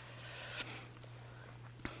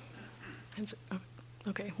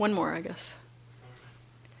 Okay, one more, I guess.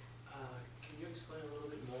 Can you explain a little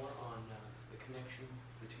bit more on the connection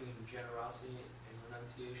between generosity and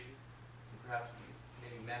renunciation? And perhaps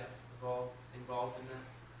maybe metta involved in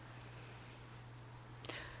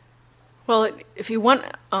that? Well, if you want,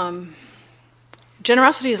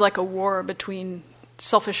 generosity is like a war between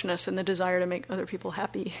selfishness and the desire to make other people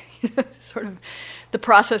happy. Sort of, the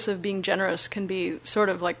process of being generous can be sort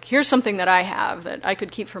of like, here's something that I have that I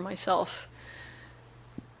could keep for myself,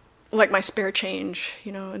 like my spare change,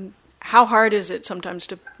 and how hard is it sometimes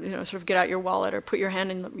to, sort of get out your wallet or put your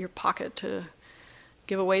hand in your pocket to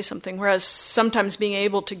give away something, whereas sometimes being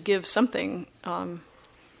able to give something,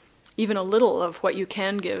 even a little of what you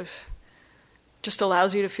can give, just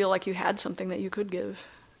allows you to feel like you had something that you could give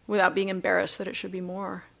without being embarrassed that it should be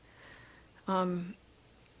more.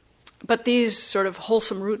 But these sort of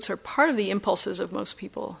wholesome roots are part of the impulses of most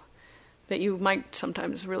people, that you might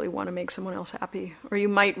sometimes really want to make someone else happy, or you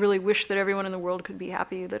might really wish that everyone in the world could be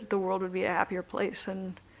happy, that the world would be a happier place.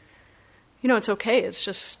 And, it's okay. It's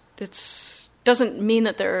just, doesn't mean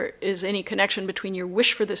that there is any connection between your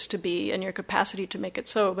wish for this to be and your capacity to make it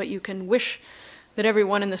so, but you can wish that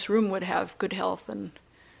everyone in this room would have good health and,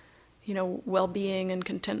 well-being and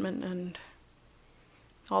contentment and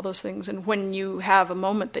all those things. And when you have a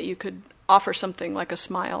moment that you could offer something like a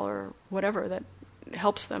smile or whatever that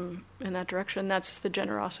helps them in that direction, that's the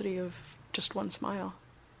generosity of just one smile.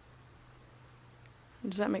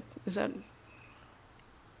 They're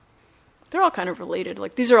all kind of related.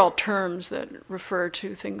 Like, these are all terms that refer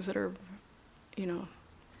to things that are,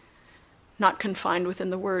 not confined within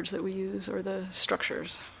the words that we use or the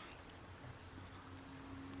structures.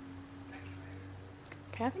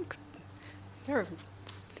 Okay, I think there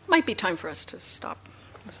might be time for us to stop.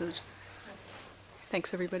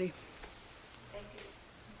 Thanks, everybody.